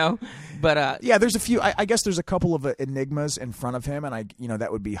 But there's a few. I guess there's a couple of enigmas in front of him, and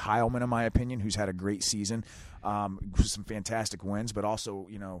that would be Heilman, in my opinion, who's had a great season, some fantastic wins, but also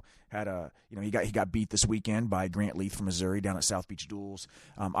he got beat this weekend by Grant Leith from Missouri down at South Beach Duels.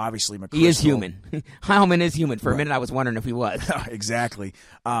 Obviously, McChrystal, he is human. Heilman is human. For a minute, I was wondering if he was. Exactly.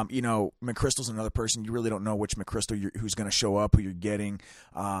 McChrystal's another person you really don't know which McChrystal who's going to show up, who you're getting.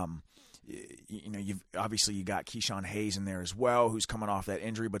 You got Keyshawn Hayes in there as well, who's coming off that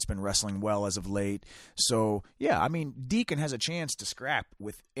injury but's been wrestling well as of late. So, yeah, I mean, Deacon has a chance to scrap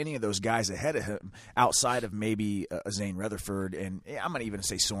with any of those guys ahead of him outside of maybe Zane Rutherford, and I'm going to even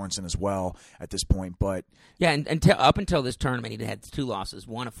say Sorensen as well at this point. But yeah, and up until this tournament, he had 2 losses.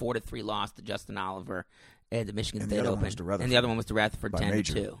 One, a 4-3 loss to Justin Oliver at the Michigan State Open, and the other one was to Rutherford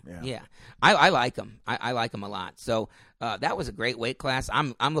 10-2. Yeah. I like him. I like him a lot. So that was a great weight class.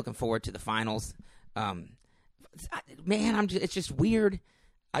 I'm looking forward to the finals. It's just weird.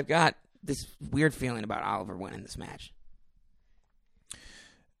 I've got this weird feeling about Oliver winning this match.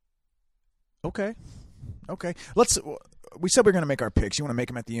 Okay. We said we were going to make our picks. You want to make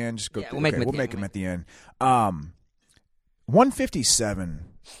them at the end? Just go. Yeah, we'll make them at the end. 157.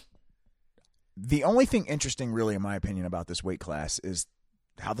 The only thing interesting, really, in my opinion, about this weight class is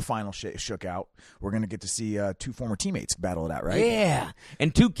how the final shook out. We're going to get to see 2 former teammates battle it out, right? Yeah.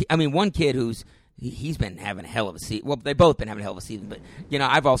 And one kid he's been having a hell of a season. Well, they've both been having a hell of a season, but,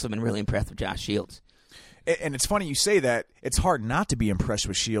 I've also been really impressed with Josh Shields. And it's funny you say that. It's hard not to be impressed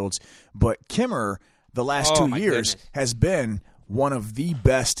with Shields, but Kimmer, the last 2 years, has been one of the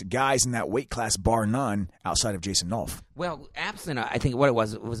best guys in that weight class, bar none, outside of Jason Nolf. Well, absent, I think what it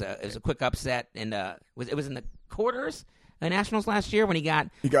was a quick upset, and it was in the quarters of Nationals last year when he got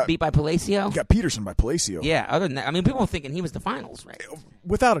beat by Palacio. He got Peterson by Palacio. Yeah, other than that, people were thinking he was the finals, right?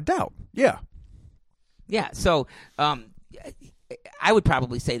 Without a doubt, yeah. Yeah, so I would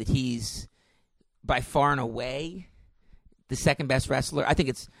probably say that he's by far and away the second best wrestler. I think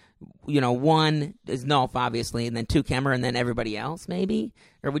it's, one is Nolf, obviously, and then two Kemmer, and then everybody else, maybe?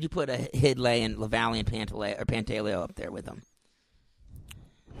 Or would you put a Hidlay and LaValle and Pantaleo up there with them?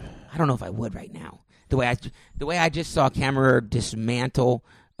 I don't know if I would right now. The way I just saw Kemmerer dismantle,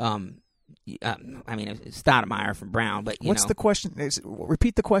 Stoudemire from Brown, but what's the question?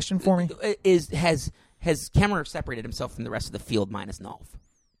 Repeat the question for me. Has Kemmerer separated himself from the rest of the field minus Nolf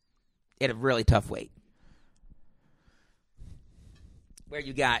at a really tough weight? Where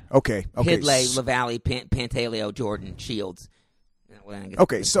you got Hidlay, LaValle, Pantaleo, Jordan, Shields.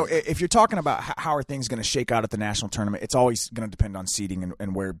 Okay, so if you're talking about how are things going to shake out at the national tournament, it's always going to depend on seeding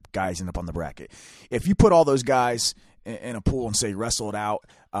and where guys end up on the bracket. If you put all those guys in a pool and say wrestle it out,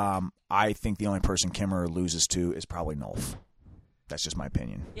 I think the only person Kemmerer loses to is probably Nolf. That's just my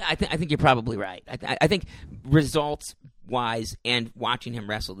opinion. Yeah, I think you're probably right. I think results-wise and watching him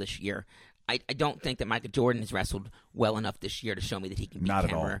wrestle this year, I don't think that Michael Jordan has wrestled well enough this year to show me that he can beat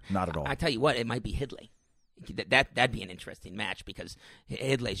Kemmerer. Not at all. I tell you what, it might be Hidlay. That'd be an interesting match because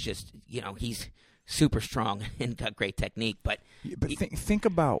Hidlay's just, he's super strong and got great technique. But think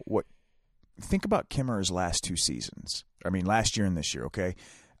about Kemmerer's last two seasons. I mean, last year and this year. Okay,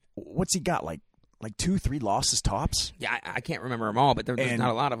 what's he got? Like 2-3 losses tops. Yeah, I can't remember them all, but there's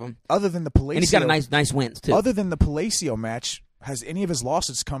not a lot of them. Other than the Palacio, and he's got a nice wins too. Other than the Palacio match, has any of his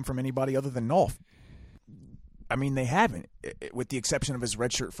losses come from anybody other than Nolf? I mean, they haven't, with the exception of his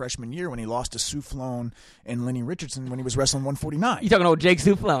redshirt freshman year when he lost to Soufflon and Lenny Richardson when he was wrestling 149. You talking about Jake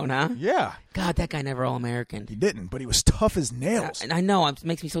Soufflon, huh? Yeah. God, that guy never All-American. He didn't, but he was tough as nails. I know. It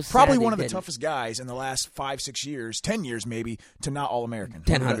makes me so sad. Probably one of the toughest guys in the last 5-6 years, 10 years maybe, to not All-American.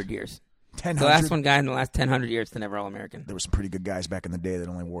 100 years. 1000. The last one guy in the last 100 years to never All-American. There were some pretty good guys back in the day that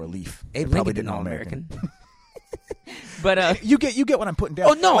only wore a leaf. Abe probably didn't All-American. But you get what I'm putting down.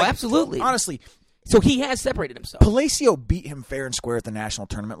 Oh, no, absolutely. Honestly. So he has separated himself. Palacio beat him fair and square at the national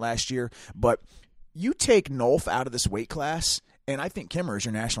tournament last year, but you take Nolf out of this weight class, and I think Kemmerer is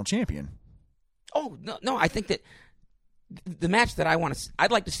your national champion. Oh, no, I think that the match that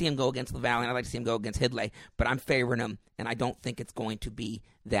I'd like to see him go against LaValle, and I'd like to see him go against Hidlay, but I'm favoring him, and I don't think it's going to be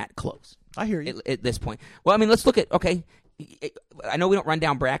that close. I hear you. At this point. Well, I mean, let's look at, I know we don't run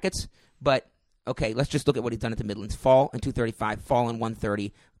down brackets, but okay, let's just look at what he's done at the Midlands. Fall in 235, fall in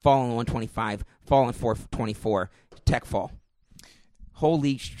 130, fall in 125, fall in 424, tech fall.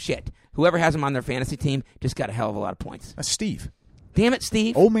 Holy shit. Whoever has him on their fantasy team just got a hell of a lot of points. That's Steve. Damn it,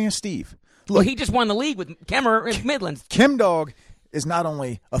 Steve. Old man Steve. Look, well, he just won the league with Kemmerer and Midlands. Kim Dog is not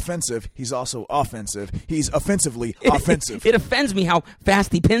only offensive, he's also offensive. He's offensively offensive. It offends me how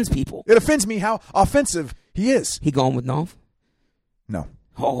fast he pins people. It offends me how offensive he is. He going with Nolf? No.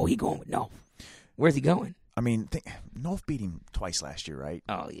 Oh, he going with Nolf. Where's he going? I mean, Nolf beat him twice last year, right?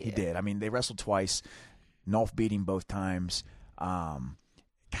 Oh, yeah. He did. I mean, they wrestled twice. Nolf beat him both times. God,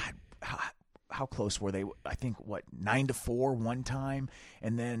 how close were they? I think, 9-4 one time,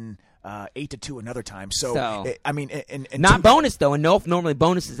 and then 8-2 another time. So I mean, and not bonus, though, and Nolf normally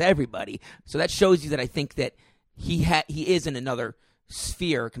bonuses everybody. So that shows you that I think that he is in another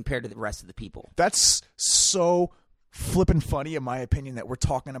sphere compared to the rest of the people. That's so flippin' funny, in my opinion, that we're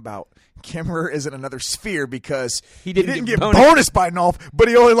talking about Kemmerer is in another sphere because he didn't get bonus by Nolf, but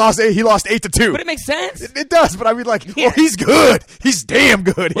he only lost 8-2. But it makes sense. It does, but I mean, he's good. He's damn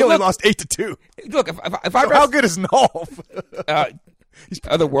good. He only lost 8-2. Look, if how good is Nolf? He's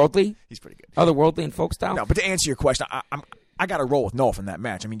otherworldly. He's pretty good. Otherworldly and folk style. No, but to answer your question, I got to roll with Nolf in that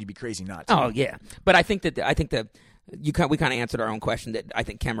match. I mean, you'd be crazy not to. Oh yeah, but I think that we kind of answered our own question that I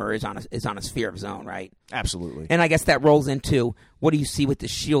think Kemmerer is on a sphere of his own, right? Absolutely. And I guess that rolls into what do you see with the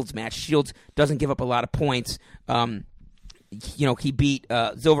Shields match? Shields doesn't give up a lot of points. He beat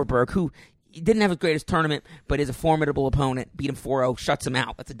Zilverberg, who didn't have his greatest tournament, but is a formidable opponent. Beat him 4-0, shuts him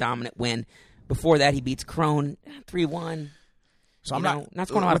out. That's a dominant win. Before that, he beats Crone 3-1. So I'm not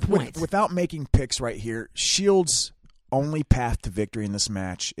scoring a lot of points. Without making picks right here, Shields' only path to victory in this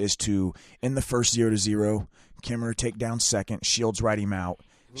match is to, in the first 0-0, Kemmerer take down second, Shields ride him out.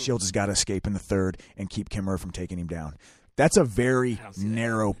 Shields has got to escape in the third and keep Kemmerer from taking him down. That's a very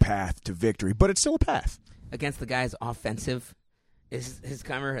narrow path to victory, but it's still a path. Against the guy's offensive, is his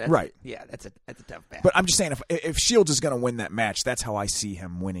Kemmerer? Right. Yeah, that's a tough path. But I'm just saying, if Shields is going to win that match, that's how I see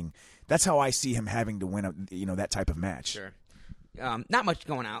him winning. That's how I see him having to win that type of match. Sure. Not much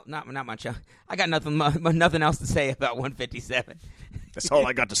going out. Not much. I got nothing else to say about 157. That's all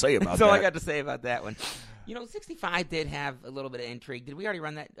I got to say about that. That's all I got to say about that one. 65 did have a little bit of intrigue. Did we already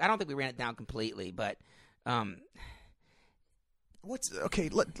run that? I don't think we ran it down completely, but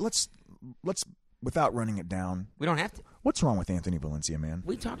let's without running it down. We don't have to. What's wrong with Anthony Valencia, man?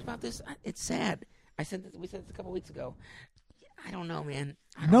 We talked about this. It's sad. We said this a couple weeks ago. I don't know, man.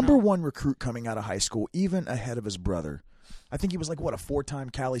 Number one recruit coming out of high school, even ahead of his brother. I think he was like, what, a 4-time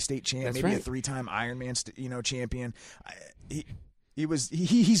Cali State champ, maybe right. a 3-time Ironman champion.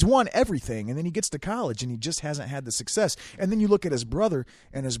 He's won everything, and then he gets to college, and he just hasn't had the success. And then you look at his brother,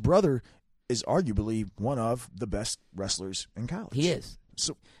 and his brother is arguably one of the best wrestlers in college. He is.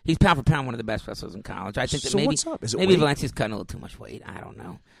 So he's pound for pound one of the best wrestlers in college. I think that maybe what's up? Is it maybe weight? Valencia's cutting a little too much weight. I don't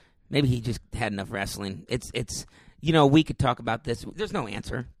know. Maybe he just had enough wrestling. It's we could talk about this. There's no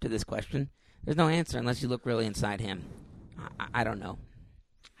answer to this question. There's no answer unless you look really inside him. I don't know.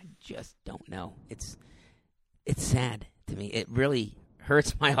 I just don't know. It's sad to me. It really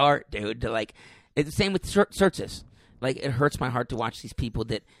hurts my heart, dude. It's the same with Surtis. Like, it hurts my heart to watch these people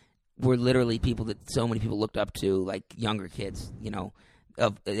that were literally people that so many people looked up to, like younger kids,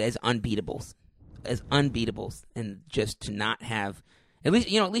 as unbeatables, and just to not have at least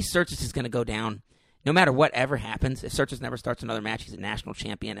Surtis is going to go down. No matter whatever happens, if Surtis never starts another match, he's a national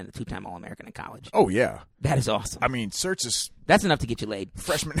champion and a 2-time All-American in college. Oh, yeah. That is awesome. I mean, Surtis... That's enough to get you laid.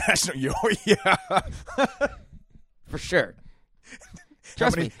 Freshman national... yeah. For sure.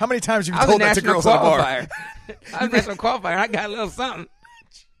 Trust me. How many times have you told that to girls at a bar? I was a national qualifier. I got a little something.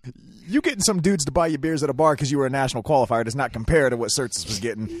 You getting some dudes to buy you beers at a bar because you were a national qualifier does not compare to what Surtis was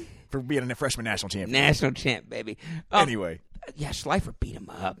getting for being a freshman national champion. National champ, baby. Anyway... Yeah, Schleifer beat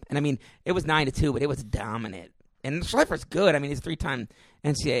him up. And, I mean, it was 9-2, but it was dominant. And Schleifer's good. I mean, he's a 3-time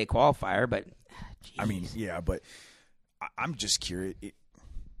NCAA qualifier, but geez. I mean, yeah, but I'm just curious.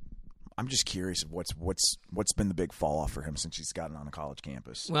 I'm just curious of what's been the big fall off for him since he's gotten on a college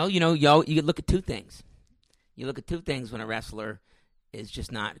campus. Well, you look at two things. You look at two things when a wrestler is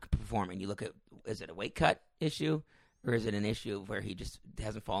just not performing. You look at, is it a weight cut issue, or is it an issue where he just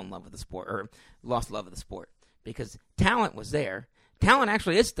hasn't fallen in love with the sport or lost love of the sport? Because talent was there. Talent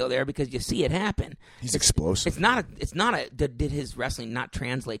actually is still there because you see it happen. He's explosive. It's not a did his wrestling not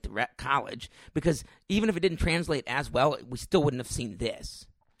translate to college? Because even if it didn't translate as well, we still wouldn't have seen this.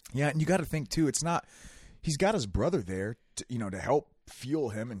 Yeah, and you got to think too. It's not. He's got his brother there, to help fuel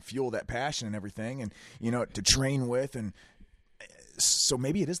him and fuel that passion and everything, and to train with, and so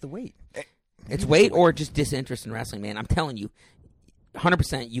maybe it is the weight. It's weight or just disinterest in wrestling, man. I'm telling you,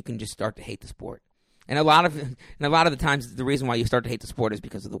 100%, you can just start to hate the sport. And a lot of the times, the reason why you start to hate the sport is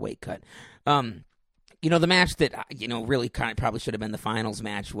because of the weight cut. The match that really kind of probably should have been the finals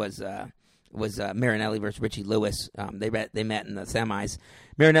match was Marinelli versus Richie Lewis. They met in the semis.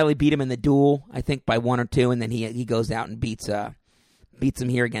 Marinelli beat him in the duel, I think by 1 or 2, and then he goes out and beats him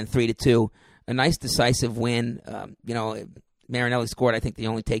here again 3-2. A nice decisive win. Marinelli scored, I think, the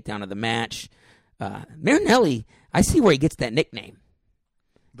only takedown of the match. Marinelli, I see where he gets that nickname.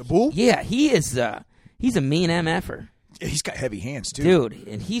 The Bull? Yeah, he is. He's a mean MFer. Yeah, he's got heavy hands too, dude,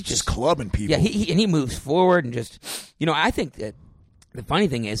 and he's just clubbing people. Yeah, he moves forward and just, I think that the funny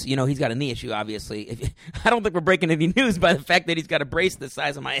thing is, he's got a knee issue. Obviously, I don't think we're breaking any news by the fact that he's got a brace the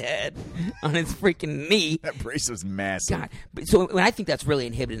size of my head on his freaking knee. That brace was massive. God, so I think that's really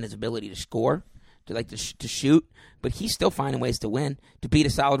inhibiting his ability to score, to shoot. But he's still finding ways to win, to beat a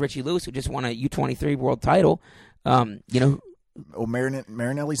solid Richie Lewis who just won a U23 world title. Well,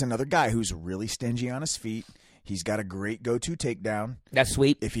 Marinelli's another guy who's really stingy on his feet. He's got a great go-to takedown. That's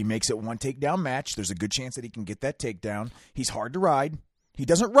sweet. If he makes it one takedown match, there's a good chance that he can get that takedown. He's hard to ride. He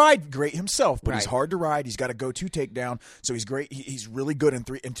doesn't ride great himself, but he's hard to ride. He's got a go-to takedown, so he's great. He's really good in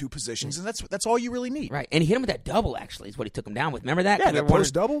 2 positions, and that's all you really need. Right, and he hit him with that double. Actually, is what he took him down with. Remember that? Yeah, that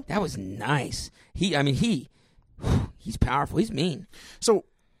post double. That was nice. He's powerful. He's mean. So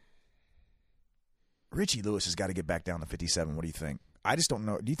Richie Lewis has got to get back down to 57. What do you think? I just don't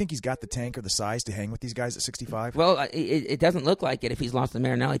know. Do you think he's got the tank or the size to hang with these guys at 65? Well, it doesn't look like it if he's lost to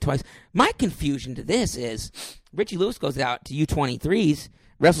Marinelli twice. My confusion to this is Richie Lewis goes out to U23s,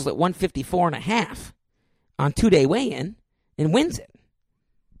 wrestles at 154.5 on 2-day weigh-in, and wins it.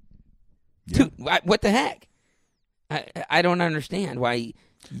 Yeah. What the heck? I don't understand why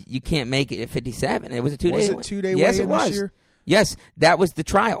you can't make it at 57. It was a 2-day. Was it 2-day yes, weigh-in it was. this year? Yes, that was the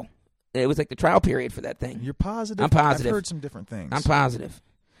trial. It was like the trial period for that thing. You're positive? I'm positive. I've heard some different things. I'm positive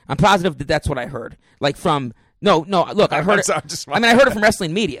that that's what I heard. Like from no. Look, I heard it. I heard it from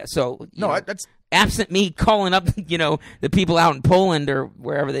wrestling media. So that's absent me calling up, the people out in Poland or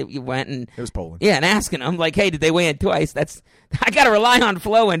wherever they went, and it was Poland. Yeah, and asking them like, hey, did they weigh in twice? I got to rely on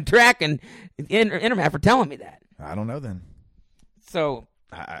Flo and Track and Intermat for telling me that. I don't know then. So.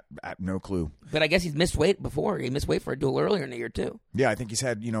 I have no clue. But I guess he's missed weight before. He missed weight for a duel earlier in the year, too. Yeah, I think he's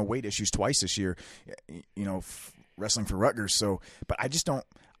had, weight issues twice this year, wrestling for Rutgers. So, but I just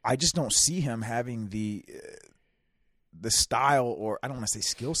don't see him having the the style, or I don't want to say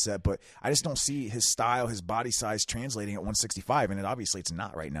skill set, but I just don't see his style, his body size translating at 165, and it's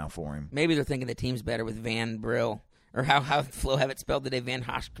not right now for him. Maybe they're thinking the team's better with Van Brill. Or how Flo have it spelled today, Van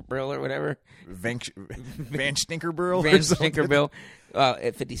Hoshbrill or whatever. Van Stinkerbrill? Van Stinkerbrill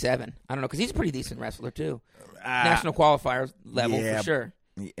at 57. I don't know, because he's a pretty decent wrestler, too. National qualifier level, for sure.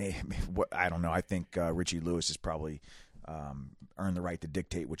 I don't know. I think Richie Lewis has probably earned the right to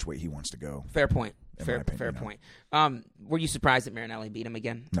dictate which way he wants to go. Fair point. Fair point. Were you surprised that Marinelli beat him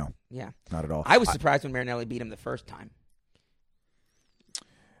again? No. Yeah. Not at all. I was surprised when Marinelli beat him the first time.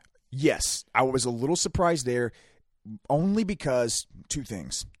 Yes. I was a little surprised there. Only because two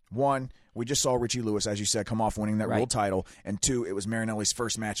things. One, we just saw Richie Lewis, as you said, come off winning that world title. And two, it was Marinelli's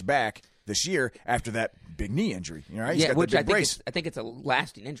first match back this year after that big knee injury. Right? He's got which the big brace. I think it's a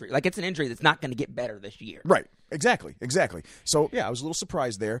lasting injury. Like, it's an injury that's not going to get better this year. Right. Exactly. So, yeah, I was a little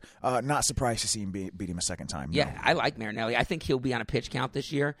surprised there. Not surprised to see him beat him a second time. Yeah, no. I like Marinelli. I think he'll be on a pitch count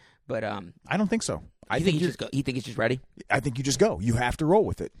this year, but I don't think so. You think he's just ready? I think you just go. You have to roll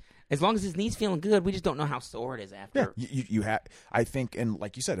with it. As long as his knee's feeling good, we just don't know how sore it is after. Yeah, you have. I think, and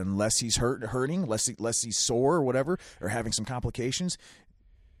like you said, unless he's hurting, unless he's sore or whatever, or having some complications,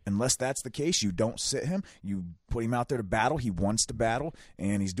 unless that's the case, you don't sit him. You put him out there to battle. He wants to battle,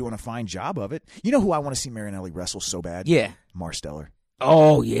 and he's doing a fine job of it. You know who I want to see Marinelli wrestle so bad? Yeah, Marsteller.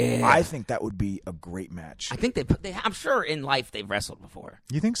 Oh yeah, I think that would be a great match. I think I'm sure in life they've wrestled before.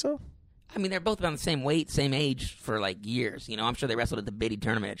 You think so? I mean, they're both about the same weight, same age for like years. You know, I'm sure they wrestled at the Biddy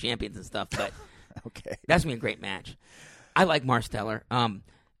Tournament of Champions and stuff. But okay, that's gonna be a great match. I like Marsteller,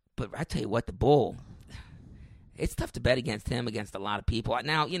 but I tell you what, the Bull. It's tough to bet against him against a lot of people.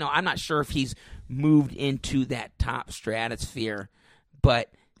 Now, you know, I'm not sure if he's moved into that top stratosphere,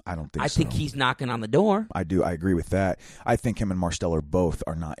 but I don't think I think he's knocking on the door. I do. I agree with that. I think him and Marsteller both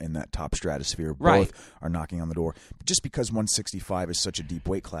are not in that top stratosphere. Right. Both are knocking on the door. Just because 165 is such a deep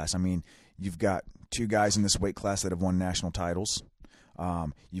weight class. I mean, you've got two guys in this weight class that have won national titles.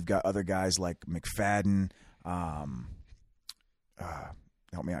 You've got other guys like McFadden.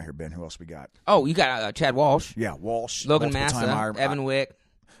 Help me out here, Ben. Who else we got? Oh, you got Chad Walsh. Yeah, Walsh. Logan Massa, Evan Wick.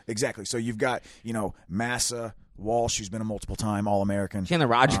 Exactly. So you've got, Massa, Walsh, who's been a multiple-time All-American. Chandler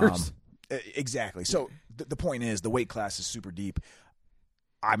Rogers. Exactly. So the point is the weight class is super deep.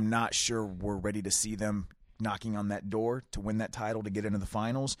 I'm not sure we're ready to see them knocking on that door to win that title to get into the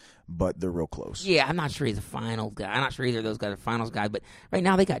finals, but they're real close. Yeah, I'm not sure he's a finals guy. I'm not sure either of those guys are finals guys, but right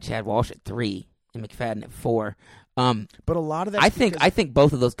now they got Chad Walsh at 3 and McFadden at 4. But a lot of that, I think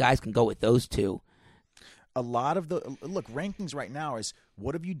both of those guys can go with those two. A lot of the rankings right now is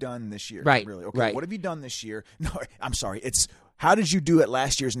what have you done this year? Right. Really? Okay. Right. What have you done this year? No, I'm sorry. It's how did you do at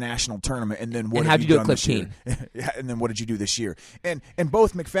last year's national tournament, and then what have you done this year? Yeah, and then what did you do this year? And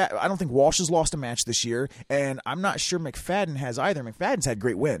both McFadden. I don't think Walsh has lost a match this year, and I'm not sure McFadden has either. McFadden's had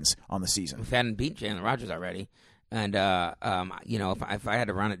great wins on the season. McFadden beat Chandler Rogers already, and if I had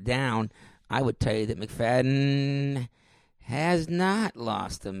to run it down, I would tell you that McFadden has not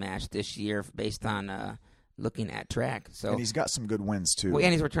lost a match this year based on looking at track. So, and he's got some good wins too. Well,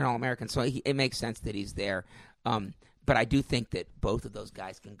 and he's a return All-American, so it makes sense that he's there. But I do think that both of those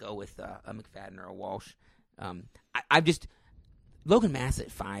guys can go with a McFadden or a Walsh. Logan Massa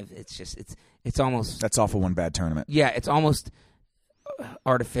at 5. It's almost that's off of one bad tournament. Yeah, it's almost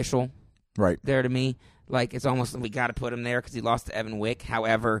artificial, right there to me. Like it's almost we got to put him there because he lost to Evan Wick.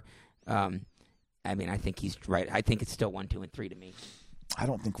 However, I think he's right. I think it's still 1, 2, and 3 to me. I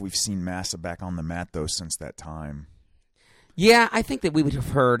don't think we've seen Massa back on the mat though since that time. Yeah, I think that we would have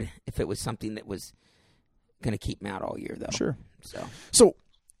heard if it was something that was going to keep him out all year, though. Sure. So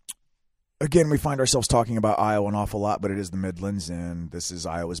again, we find ourselves talking about Iowa an awful lot, but it is the Midlands, and this is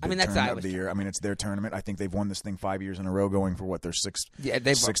Iowa's big tournament of the year. I mean, it's their tournament. I think they've won this thing 5 years in a row, going for their sixth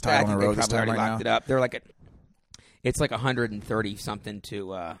title in a row this time right now. It up. They're it's like 130 something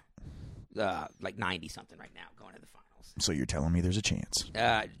to like 90 something right now going to the finals. So you're telling me there's a chance?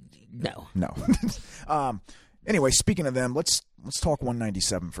 No. Anyway, speaking of them, let's talk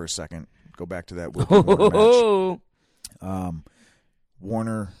 197 for a second. Go back to that Wilkie match.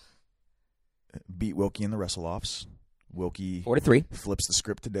 Warner beat Wilkie in the wrestle-offs. Wilkie 4-3 flips the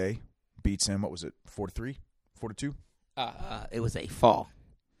script today, beats him. What was it? 4-3, 4-2? It was a fall.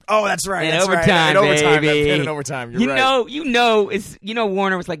 Oh, that's right. In overtime, baby. In overtime. You're right.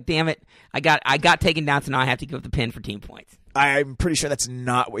 Warner was like, "Damn it, I got taken down, so now I have to give up the pin for team points." I'm pretty sure that's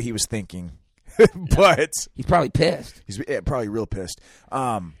not what he was thinking, but he's probably pissed. He's probably real pissed.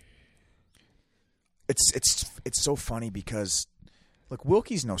 It's so funny because look,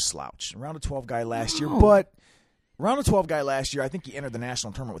 Wilkie's no slouch. Round of 12 guy last year, but Round of 12 guy last year, I think he entered the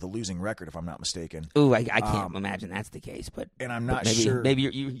national tournament with a losing record, if I'm not mistaken. Ooh, I can't imagine that's the case. But and I'm not maybe, sure.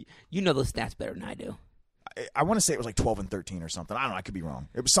 Maybe you know those stats better than I do. I want to say it was like 12 and 13 or something. I don't know. I could be wrong.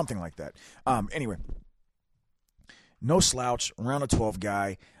 It was something like that. Anyway, no slouch, round of 12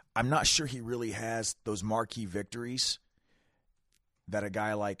 guy. I'm not sure he really has those marquee victories that a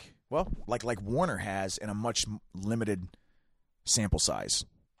guy like Warner has in a much limited sample size.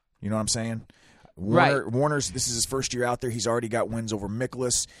 You know what I'm saying? Warner's, this is his first year out there. He's already got wins over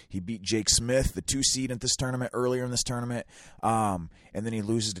Mikolas. He beat Jake Smith, the 2 seed at this tournament, earlier in this tournament. And then he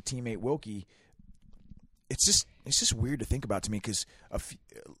loses to teammate Wilkie. It's just weird to think about to me because a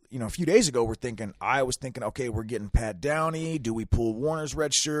few days ago I was thinking, okay, we're getting Pat Downey. Do we pull Warner's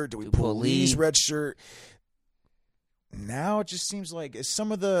red shirt? Do we pull Lee's red shirt? Now it just seems like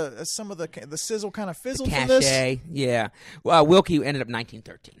some of the sizzle kind of fizzled from this. Yeah. Well, Wilkie ended up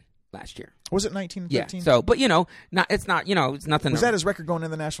 19-13 last year. Was it 19-13? Yeah. So, but it's nothing. Was that his record going into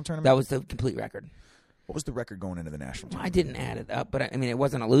the national tournament? That was the complete record. What was the record going into the national tournament? I didn't add it up, but I mean, it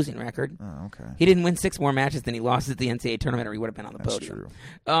wasn't a losing record. Oh, okay. He didn't win 6 more matches than he lost at the NCAA tournament, or he would have been on the podium.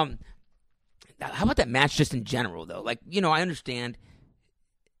 That's true. How about that match just in general, though? Like, I understand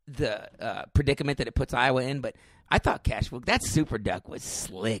the predicament that it puts Iowa in, but I thought that super duck was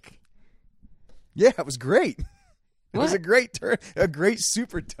slick. Yeah, it was great. It was a great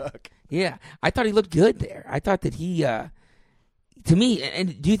super duck. Yeah, I thought he looked good there. I thought that he, to me,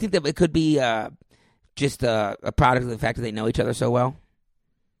 and do you think that it could be just a product of the fact that they know each other so well?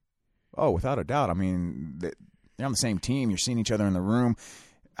 Oh, without a doubt. I mean, they're on the same team. You're seeing each other in the room.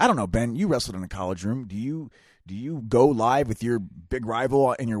 I don't know, Ben. You wrestled in a college room. Do you go live with your big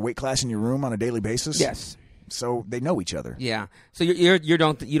rival in your weight class in your room on a daily basis? Yes. So they know each other. Yeah. So you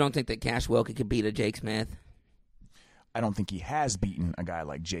don't think that Cash Wilkie could beat a Jake Smith? I don't think he has beaten a guy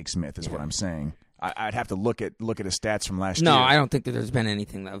like Jake Smith. Is what I'm saying. I'd have to look at his stats from last year. No, I don't think that there's been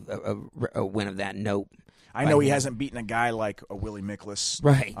anything a win of that note. I know he hasn't beaten a guy like a Willie Mikolas.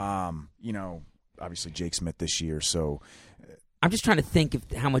 Right. Obviously Jake Smith this year. So I'm just trying to think of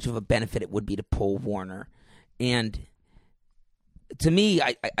how much of a benefit it would be to pull Warner. And to me,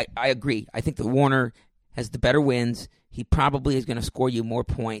 I agree. I think that Warner has the better wins. He probably is going to score you more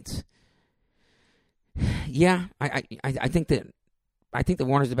points. Yeah, I think that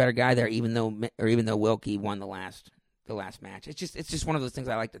Warner's the better guy there, even though Wilkie won the last match. It's just one of those things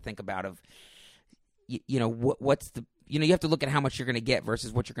I like to think about. Of what's the you have to look at how much you're going to get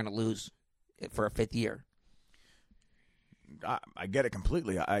versus what you're going to lose for a 5th year. I get it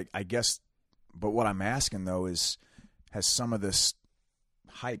completely. I guess, but what I'm asking though is, has some of this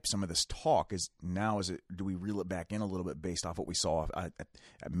hype, some of this talk do we reel it back in a little bit based off what we saw at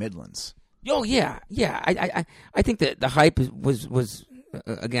Midlands? Oh yeah. I think that the hype was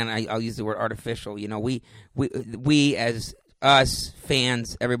again. I'll use the word artificial. We as us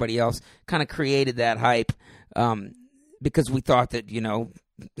fans, everybody else, kind of created that hype because we thought that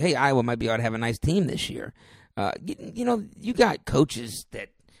hey, Iowa might be able to have a nice team this year. You got coaches that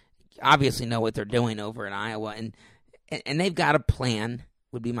obviously know what they're doing over in Iowa, and they've got a plan,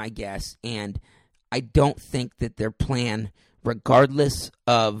 would be my guess. And I don't think that their plan, regardless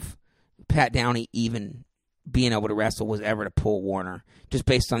of Pat Downey even being able to wrestle, was ever to pull Warner, just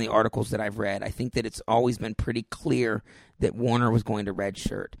based on the articles that I've read. I think that it's always been pretty clear that Warner was going to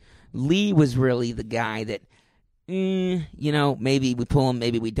redshirt. Lee was really the guy that, maybe we pull him,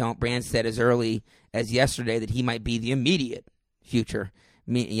 maybe we don't. Brand said as early as yesterday that he might be the immediate future,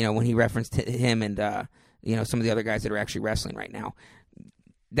 when he referenced him and, some of the other guys that are actually wrestling right now.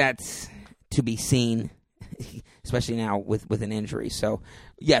 That's to be seen, especially now with an injury. So,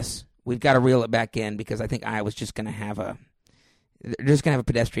 yes, we've got to reel it back in because I think Iowa's just going to have a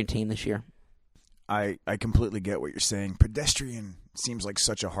pedestrian team this year. I completely get what you're saying. Pedestrian seems like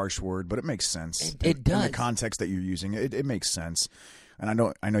such a harsh word, but it makes sense. It does. In the context that you're using, it makes sense. And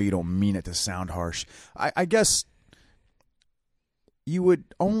I know you don't mean it to sound harsh. I guess you would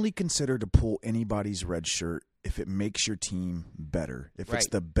only consider to pull anybody's red shirt if it makes your team better, if it's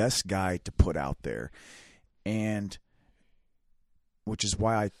the best guy to put out there. And which is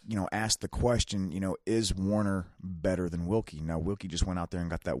why I, asked the question, is Warner better than Wilkie? Now, Wilkie just went out there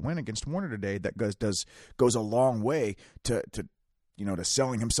and got that win against Warner today. That goes a long way to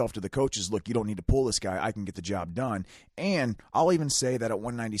selling himself to the coaches. Look, you don't need to pull this guy. I can get the job done. And I'll even say that at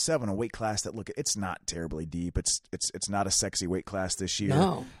 197, a weight class that, it's not terribly deep. It's not a sexy weight class this year.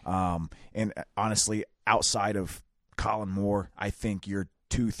 No. And honestly, outside of Colin Moore, I think your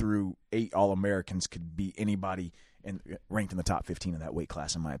 2 through 8 All-Americans could be anybody and ranked in the top 15 of that weight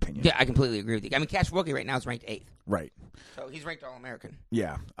class, in my opinion. Yeah, I completely agree with you. I mean, Cash Wilkie right now is ranked 8th. Right. So he's ranked All-American.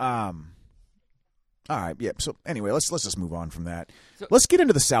 Yeah. I All right, yeah. So anyway, let's just move on from that. Let's get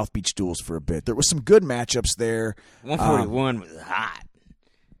into the South Beach duels for a bit. There was some good matchups there. 141 was hot.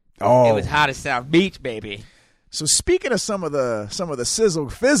 Oh, it was hot as South Beach, baby. So speaking of some of the sizzle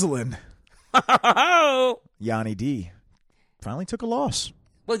fizzling, Yanni D finally took a loss.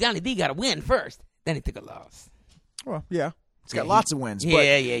 Well, Yanni D got a win first, then he took a loss. Well, yeah, he's got lots of wins. Yeah, but,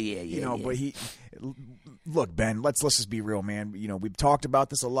 yeah. But he look, Ben. Let's just be real, man. We've talked about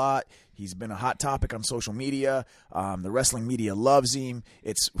this a lot. He's been a hot topic on social media. The wrestling media loves him.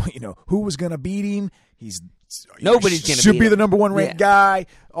 It's who was going to beat him. Nobody's going to should be the number one ranked guy.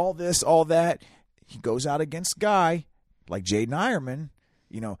 All this, all that. He goes out against a guy like Jaden Ironman.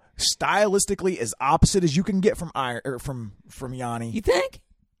 Stylistically as opposite as you can get from Yanni. You think?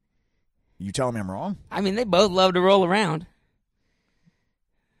 You telling me I'm wrong? I mean, they both love to roll around.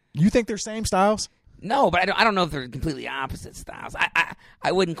 You think they're same styles? No, but I don't know if they're completely opposite styles.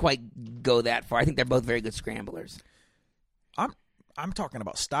 I wouldn't quite go that far. I think they're both very good scramblers. I'm talking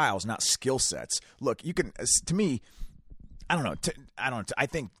about styles, not skill sets. Look, you can to me, I don't know. I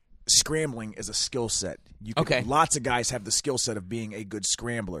think scrambling is a skill set. Lots of guys have the skill set of being a good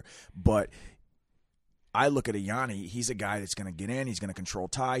scrambler, but I look at a Yanni. He's a guy that's going to get in. He's going to control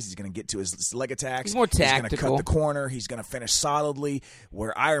ties. He's going to get to his leg attacks. He's more tactical. He's going to cut the corner. He's going to finish solidly.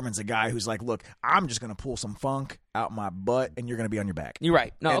 Where Ironman's a guy who's like, look, I'm just going to pull some funk out my butt, and you're going to be on your back. You're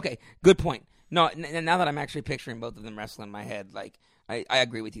right. No, okay. Good point. No, now that I'm actually picturing both of them wrestling in my head, like, I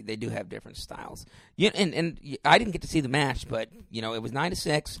agree with you. They do have different styles. And I didn't get to see the match, but, it was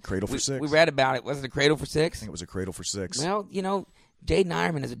 9-6. Cradle for 6. We read about it. Was it a cradle for 6? I think it was a cradle for 6. Well, Jaden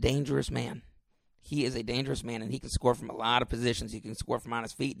Ironman is a dangerous man. He is a dangerous man, and he can score from a lot of positions. He can score from on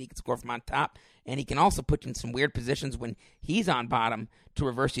his feet, and he can score from on top, and he can also put you in some weird positions when he's on bottom to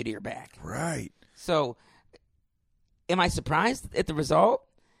reverse you to your back. Right. So, am I surprised at the result?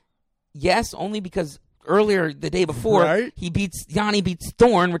 Yes, only because earlier the day before, Yanni beats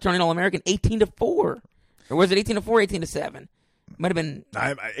Thorne, returning All-American, 18-4. Or was it 18-4, 18-7? Might have been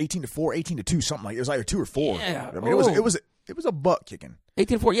 18-4, 18-2, something like it. It was either 2 or 4. Yeah. I mean, it was a butt kicking.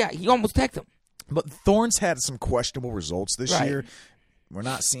 18-4, yeah. He almost teched him. But Thorne's had some questionable results this year. We're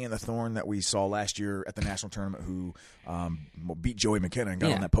not seeing the Thorne that we saw last year at the national tournament who beat Joey McKenna and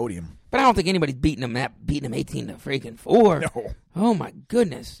got on that podium. But I don't think anybody's beating him 18-4. No. Oh, my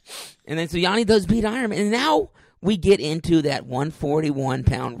goodness. And then so Yanni does beat Ironman. And now we get into that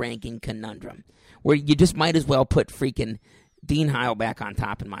 141-pound ranking conundrum where you just might as well put freaking Dean Heil back on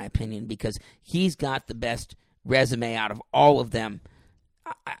top, in my opinion, because he's got the best resume out of all of them.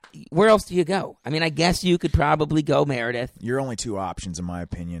 Where else do you go? I mean, I guess you could probably go Meredith. Your only two options, in my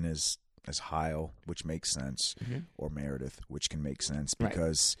opinion, is Heil, which makes sense, or Meredith, which can make sense,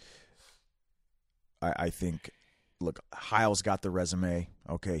 because I think, look, Heil's got the resume.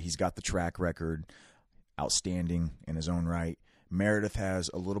 Okay, he's got the track record, outstanding in his own right. Meredith has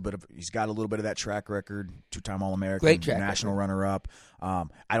he's got a little bit of that track record, 2-time All-American, great track national record. runner-up. I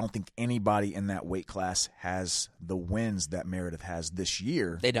don't think anybody in that weight class has the wins that Meredith has this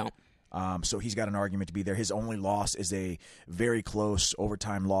year. They don't. So he's got an argument to be there. His only loss is a very close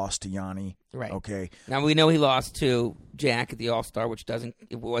overtime loss to Yanni. Right. Okay. Now we know he lost to Jack at the All-Star, which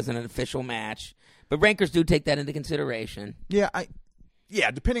it wasn't an official match, but rankers do take that into consideration. Yeah,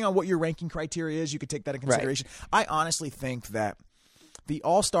 depending on what your ranking criteria is, you could take that into consideration. Right. I honestly think that the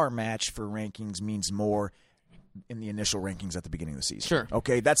All-Star match for rankings means more in the initial rankings at the beginning of the season. Sure.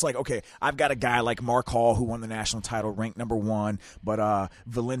 Okay, that's like, okay, I've got a guy like Mark Hall who won the national title, ranked number 1, but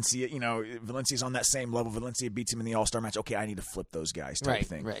Valencia, Valencia's on that same level. Valencia beats him in the All-Star match. Okay, I need to flip those guys type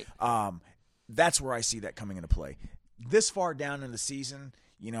thing. Right. That's where I see that coming into play. This far down in the season,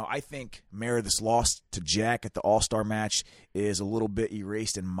 I think Meredith's loss to Jack at the All-Star match is a little bit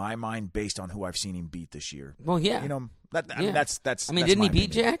erased in my mind based on who I've seen him beat this year. Well, yeah. I mean, that's. I mean, didn't he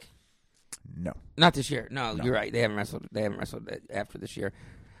beat opinion. Jack? No, not this year. No, you're right. They haven't wrestled after this year.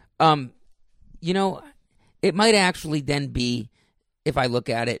 It might actually then be, if I look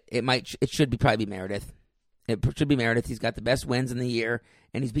at it, it should probably be Meredith. It should be Meredith. He's got the best wins in the year,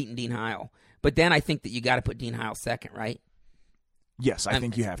 and he's beaten Dean Heil. But then I think that you got to put Dean Heil second, right? Yes, I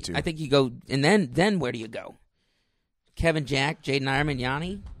think you have to. I think you go, and then where do you go? Kevin Jack, Jaden Ironman,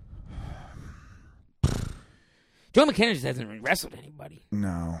 Yanni? Joe McKenna just hasn't really wrestled anybody.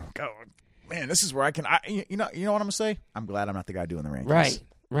 No. Man, this is where I can. You know what I'm gonna say? I'm glad I'm not the guy doing the rankings.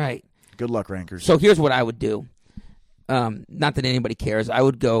 Right. Good luck, rankers. So here's what I would do. Not that anybody cares. I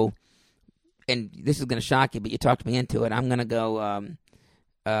would go, and this is gonna shock you, but you talked me into it. I'm gonna go.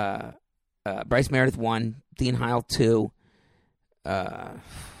 Bryce Meredith 1, Dean Heil 2,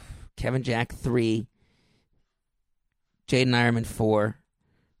 Kevin Jack 3, Jaden Ironman 4,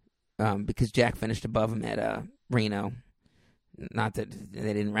 because Jack finished above him at Reno. Not that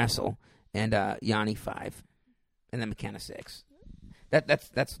they didn't wrestle, and Yanni 5, and then McKenna 6. That's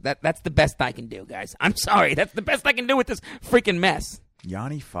the best I can do, guys. I'm sorry, that's the best I can do with this freaking mess.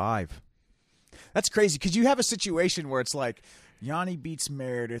 Yanni 5. That's crazy because you have a situation where it's like Yanni beats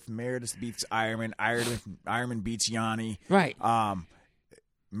Meredith, Meredith beats Ironman, Ironman beats Yanni. Right.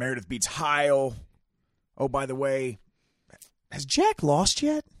 Meredith beats Heil. Oh, by the way, has Jack lost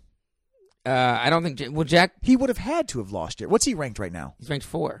yet? I don't think. Well, Jack. He would have had to have lost yet. What's he ranked right now? He's ranked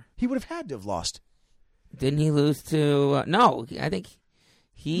 4. He would have had to have lost. Didn't he lose to? No, I think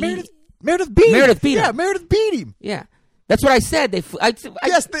he. Meredith beat him. Meredith beat him. Yeah, Meredith beat him. Yeah. That's what I said. Yes,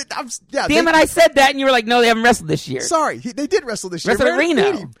 damn it! I said that, and you were like, "No, they haven't wrestled this year." Sorry, they did wrestle this year. Wrestled at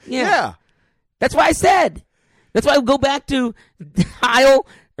Reno. Yeah, that's why I said. That's why I go back to Heil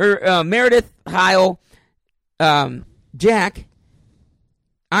or Meredith, Heil, Jack,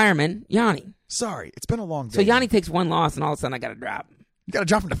 Ironman, Yanni. Sorry, it's been a long day. So Yanni takes 1 loss, and all of a sudden I got to drop him. You got to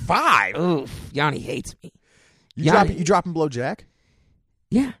drop him to 5. Oof, Yanni hates me. You drop him below Jack?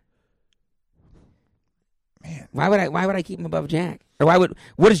 Yeah. Man, why would I keep him above Jack? Or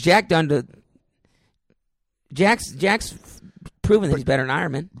what has Jack done to? Jack's proven that he's better than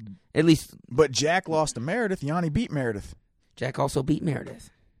Ironman, at least. But Jack lost to Meredith. Yanni beat Meredith. Jack also beat Meredith.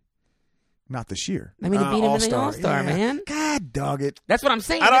 Not this year. I mean, he beat him in the All-Star, man. God dog it. That's what I'm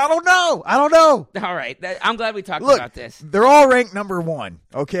saying. I don't know. All right, I'm glad we talked Look, about this. They're all ranked number 1.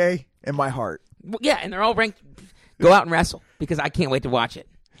 Okay, in my heart. Yeah, and they're all ranked. Go out and wrestle because I can't wait to watch it.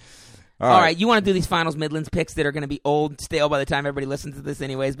 All right, you want to do these finals Midlands picks that are going to be old, stale by the time everybody listens to this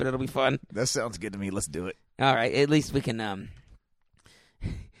anyways, but it'll be fun. That sounds good to me. Let's do it. All right, at least we can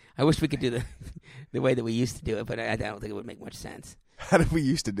I wish we could do the way that we used to do it, but I don't think it would make much sense. How did we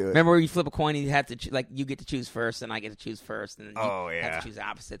used to do it? Remember where you flip a coin and you have to you get to choose first and I get to choose first and you have to choose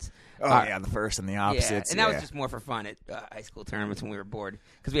opposites. The first and the opposites. Yeah, and that was just more for fun at high school tournaments when we were bored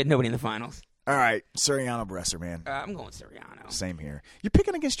because we had nobody in the finals. All right, Suriano Bresser, man. I'm going Suriano. Same here. You're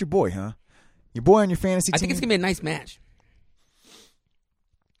picking against your boy, huh? Your boy on your fantasy team? I think it's going to be a nice match.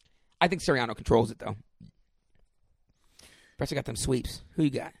 I think Suriano controls it, though. Bresser got them sweeps. Who you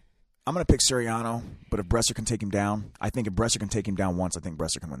got? I'm going to pick Suriano, but if Bresser can take him down, I think if Bresser can take him down once, I think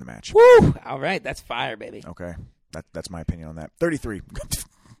Bresser can win the match. Woo! All right, that's fire, baby. Okay, that's my opinion on that. 33.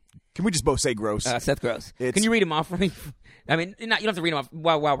 Can we just both say Gross? Seth Gross. Can you read him off for me? I mean, you don't have to read him off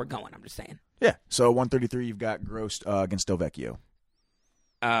while we're going. I'm just saying. Yeah. So 133, you've got Gross against Delvecchio.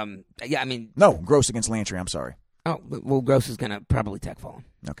 Yeah, I mean... No, Gross against Lantry, I'm sorry. Oh, well, Gross is going to probably tech fall him.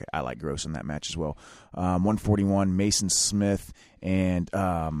 Okay, I like Gross in that match as well. 141, Mason Smith and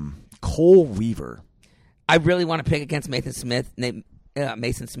Cole Weaver. I really want to pick against Mason Smith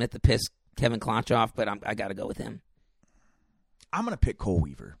to piss Kevin Klotch off, but I got to go with him. I'm going to pick Cole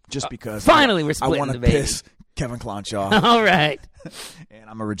Weaver just because finally we're splitting I want to piss Kevin Klotch off. All right. And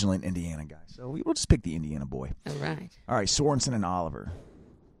I'm originally an Indiana guy, so we'll just pick the Indiana boy. All right, Sorensen and Oliver.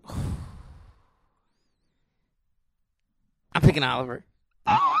 I'm picking Oliver.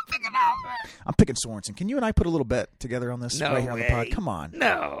 I'm picking Sorensen. Can you and I put a little bet together on this right here on the pod? Come on.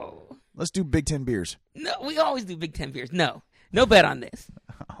 No. Let's do Big Ten beers. No, we always do Big Ten beers. No bet on this.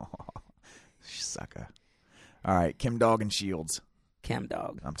 Sucker. All right, Kim Dog and Shields. Kim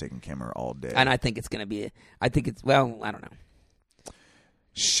Dog. I'm taking Kimmer all day. And I think it's going to be I don't know.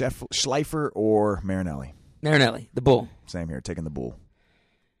 Schleifer or Marinelli? Marinelli, the Bull. Same here, taking the Bull.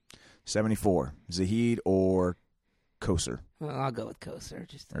 74, Zahid or Koser? Well, I'll go with Koser.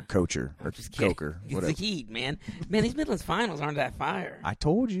 Or Kocher. Or just kidding. Coker. Whatever. Zahid, man. Man, these Midlands finals aren't that fire. I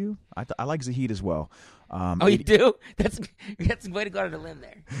told you. I like Zahid as well. You do? That's a way to go out on a limb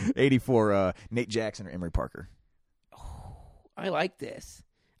there. 84, Nate Jackson or Emery Parker? Oh, I like this.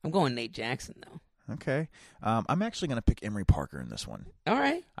 I'm going Nate Jackson, though. Okay. I'm actually going to pick Emery Parker in this one. All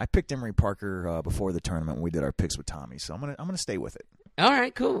right. I picked Emery Parker before the tournament when we did our picks with Tommy, so I'm gonna stay with it. All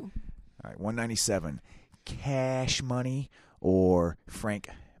right, cool. All right, 197, Cash Money or Frank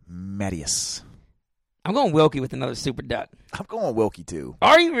Mattias? I'm going Wilkie with another super duck. I'm going Wilkie, too.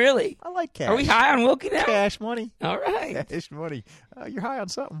 Are you really? I like Cash. Are we high on Wilkie now? Cash Money. All right. Cash Money. You're high on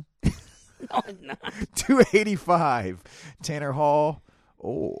something. No, I'm not. 285, Tanner Hall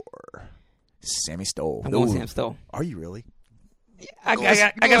or Sammy Stoll? I'm going Sam Stoll. Are you really? Yeah, I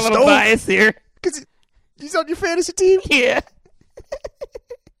got a little bias here. Because he's on your fantasy team? Yeah.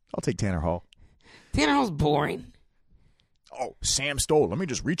 I'll take Tanner Hall. Tanner Hall's boring. Oh, Sam Stoll. Let me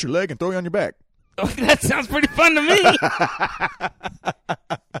just reach your leg and throw you on your back. Oh, that sounds pretty fun to me.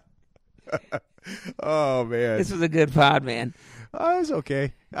 Oh, man. This was a good pod, man. It's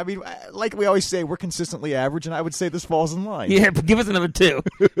okay. I mean, like we always say, we're consistently average, and I would say this falls in line. Yeah, but give us another 2.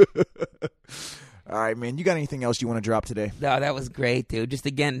 All right, man. You got anything else you want to drop today? No, that was great, dude. Just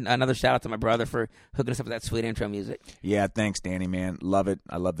again, another shout out to my brother for hooking us up with that sweet intro music. Yeah, thanks, Danny, man. Love it.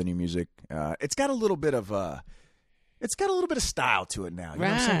 I love the new music. It's got a little bit of style to it now. You know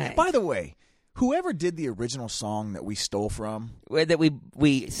what I'm saying? By the way, whoever did the original song that we stole from, that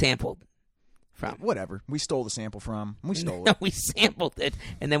we sampled from, whatever, we stole the sample from. We stole No, it. we sampled it,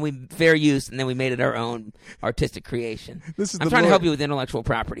 and then we fair use, and then we made it our own artistic creation. I'm trying to help you with intellectual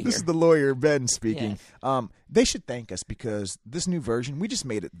property. This here. is the lawyer Ben speaking. Yes. They should thank us because this new version, we just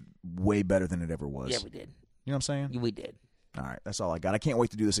made it way better than it ever was. Yeah, we did. You know what I'm saying? We did. All right, that's all I got. I can't wait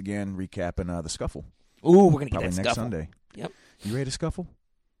to do this again, recapping the scuffle. Ooh, we're gonna get Probably that next scuffle. Sunday. Yep. You ready to scuffle?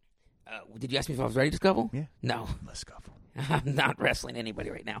 Did you ask me if I was ready to scuffle? Yeah. No. Let's scuffle. I'm not wrestling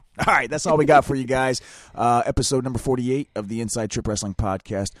anybody right now. All right, that's all we got for you guys. Episode number 48 of the Inside Trip Wrestling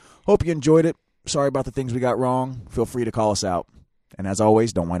Podcast. Hope you enjoyed it. Sorry about the things we got wrong. Feel free to call us out. And as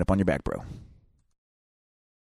always, don't wind up on your back, bro.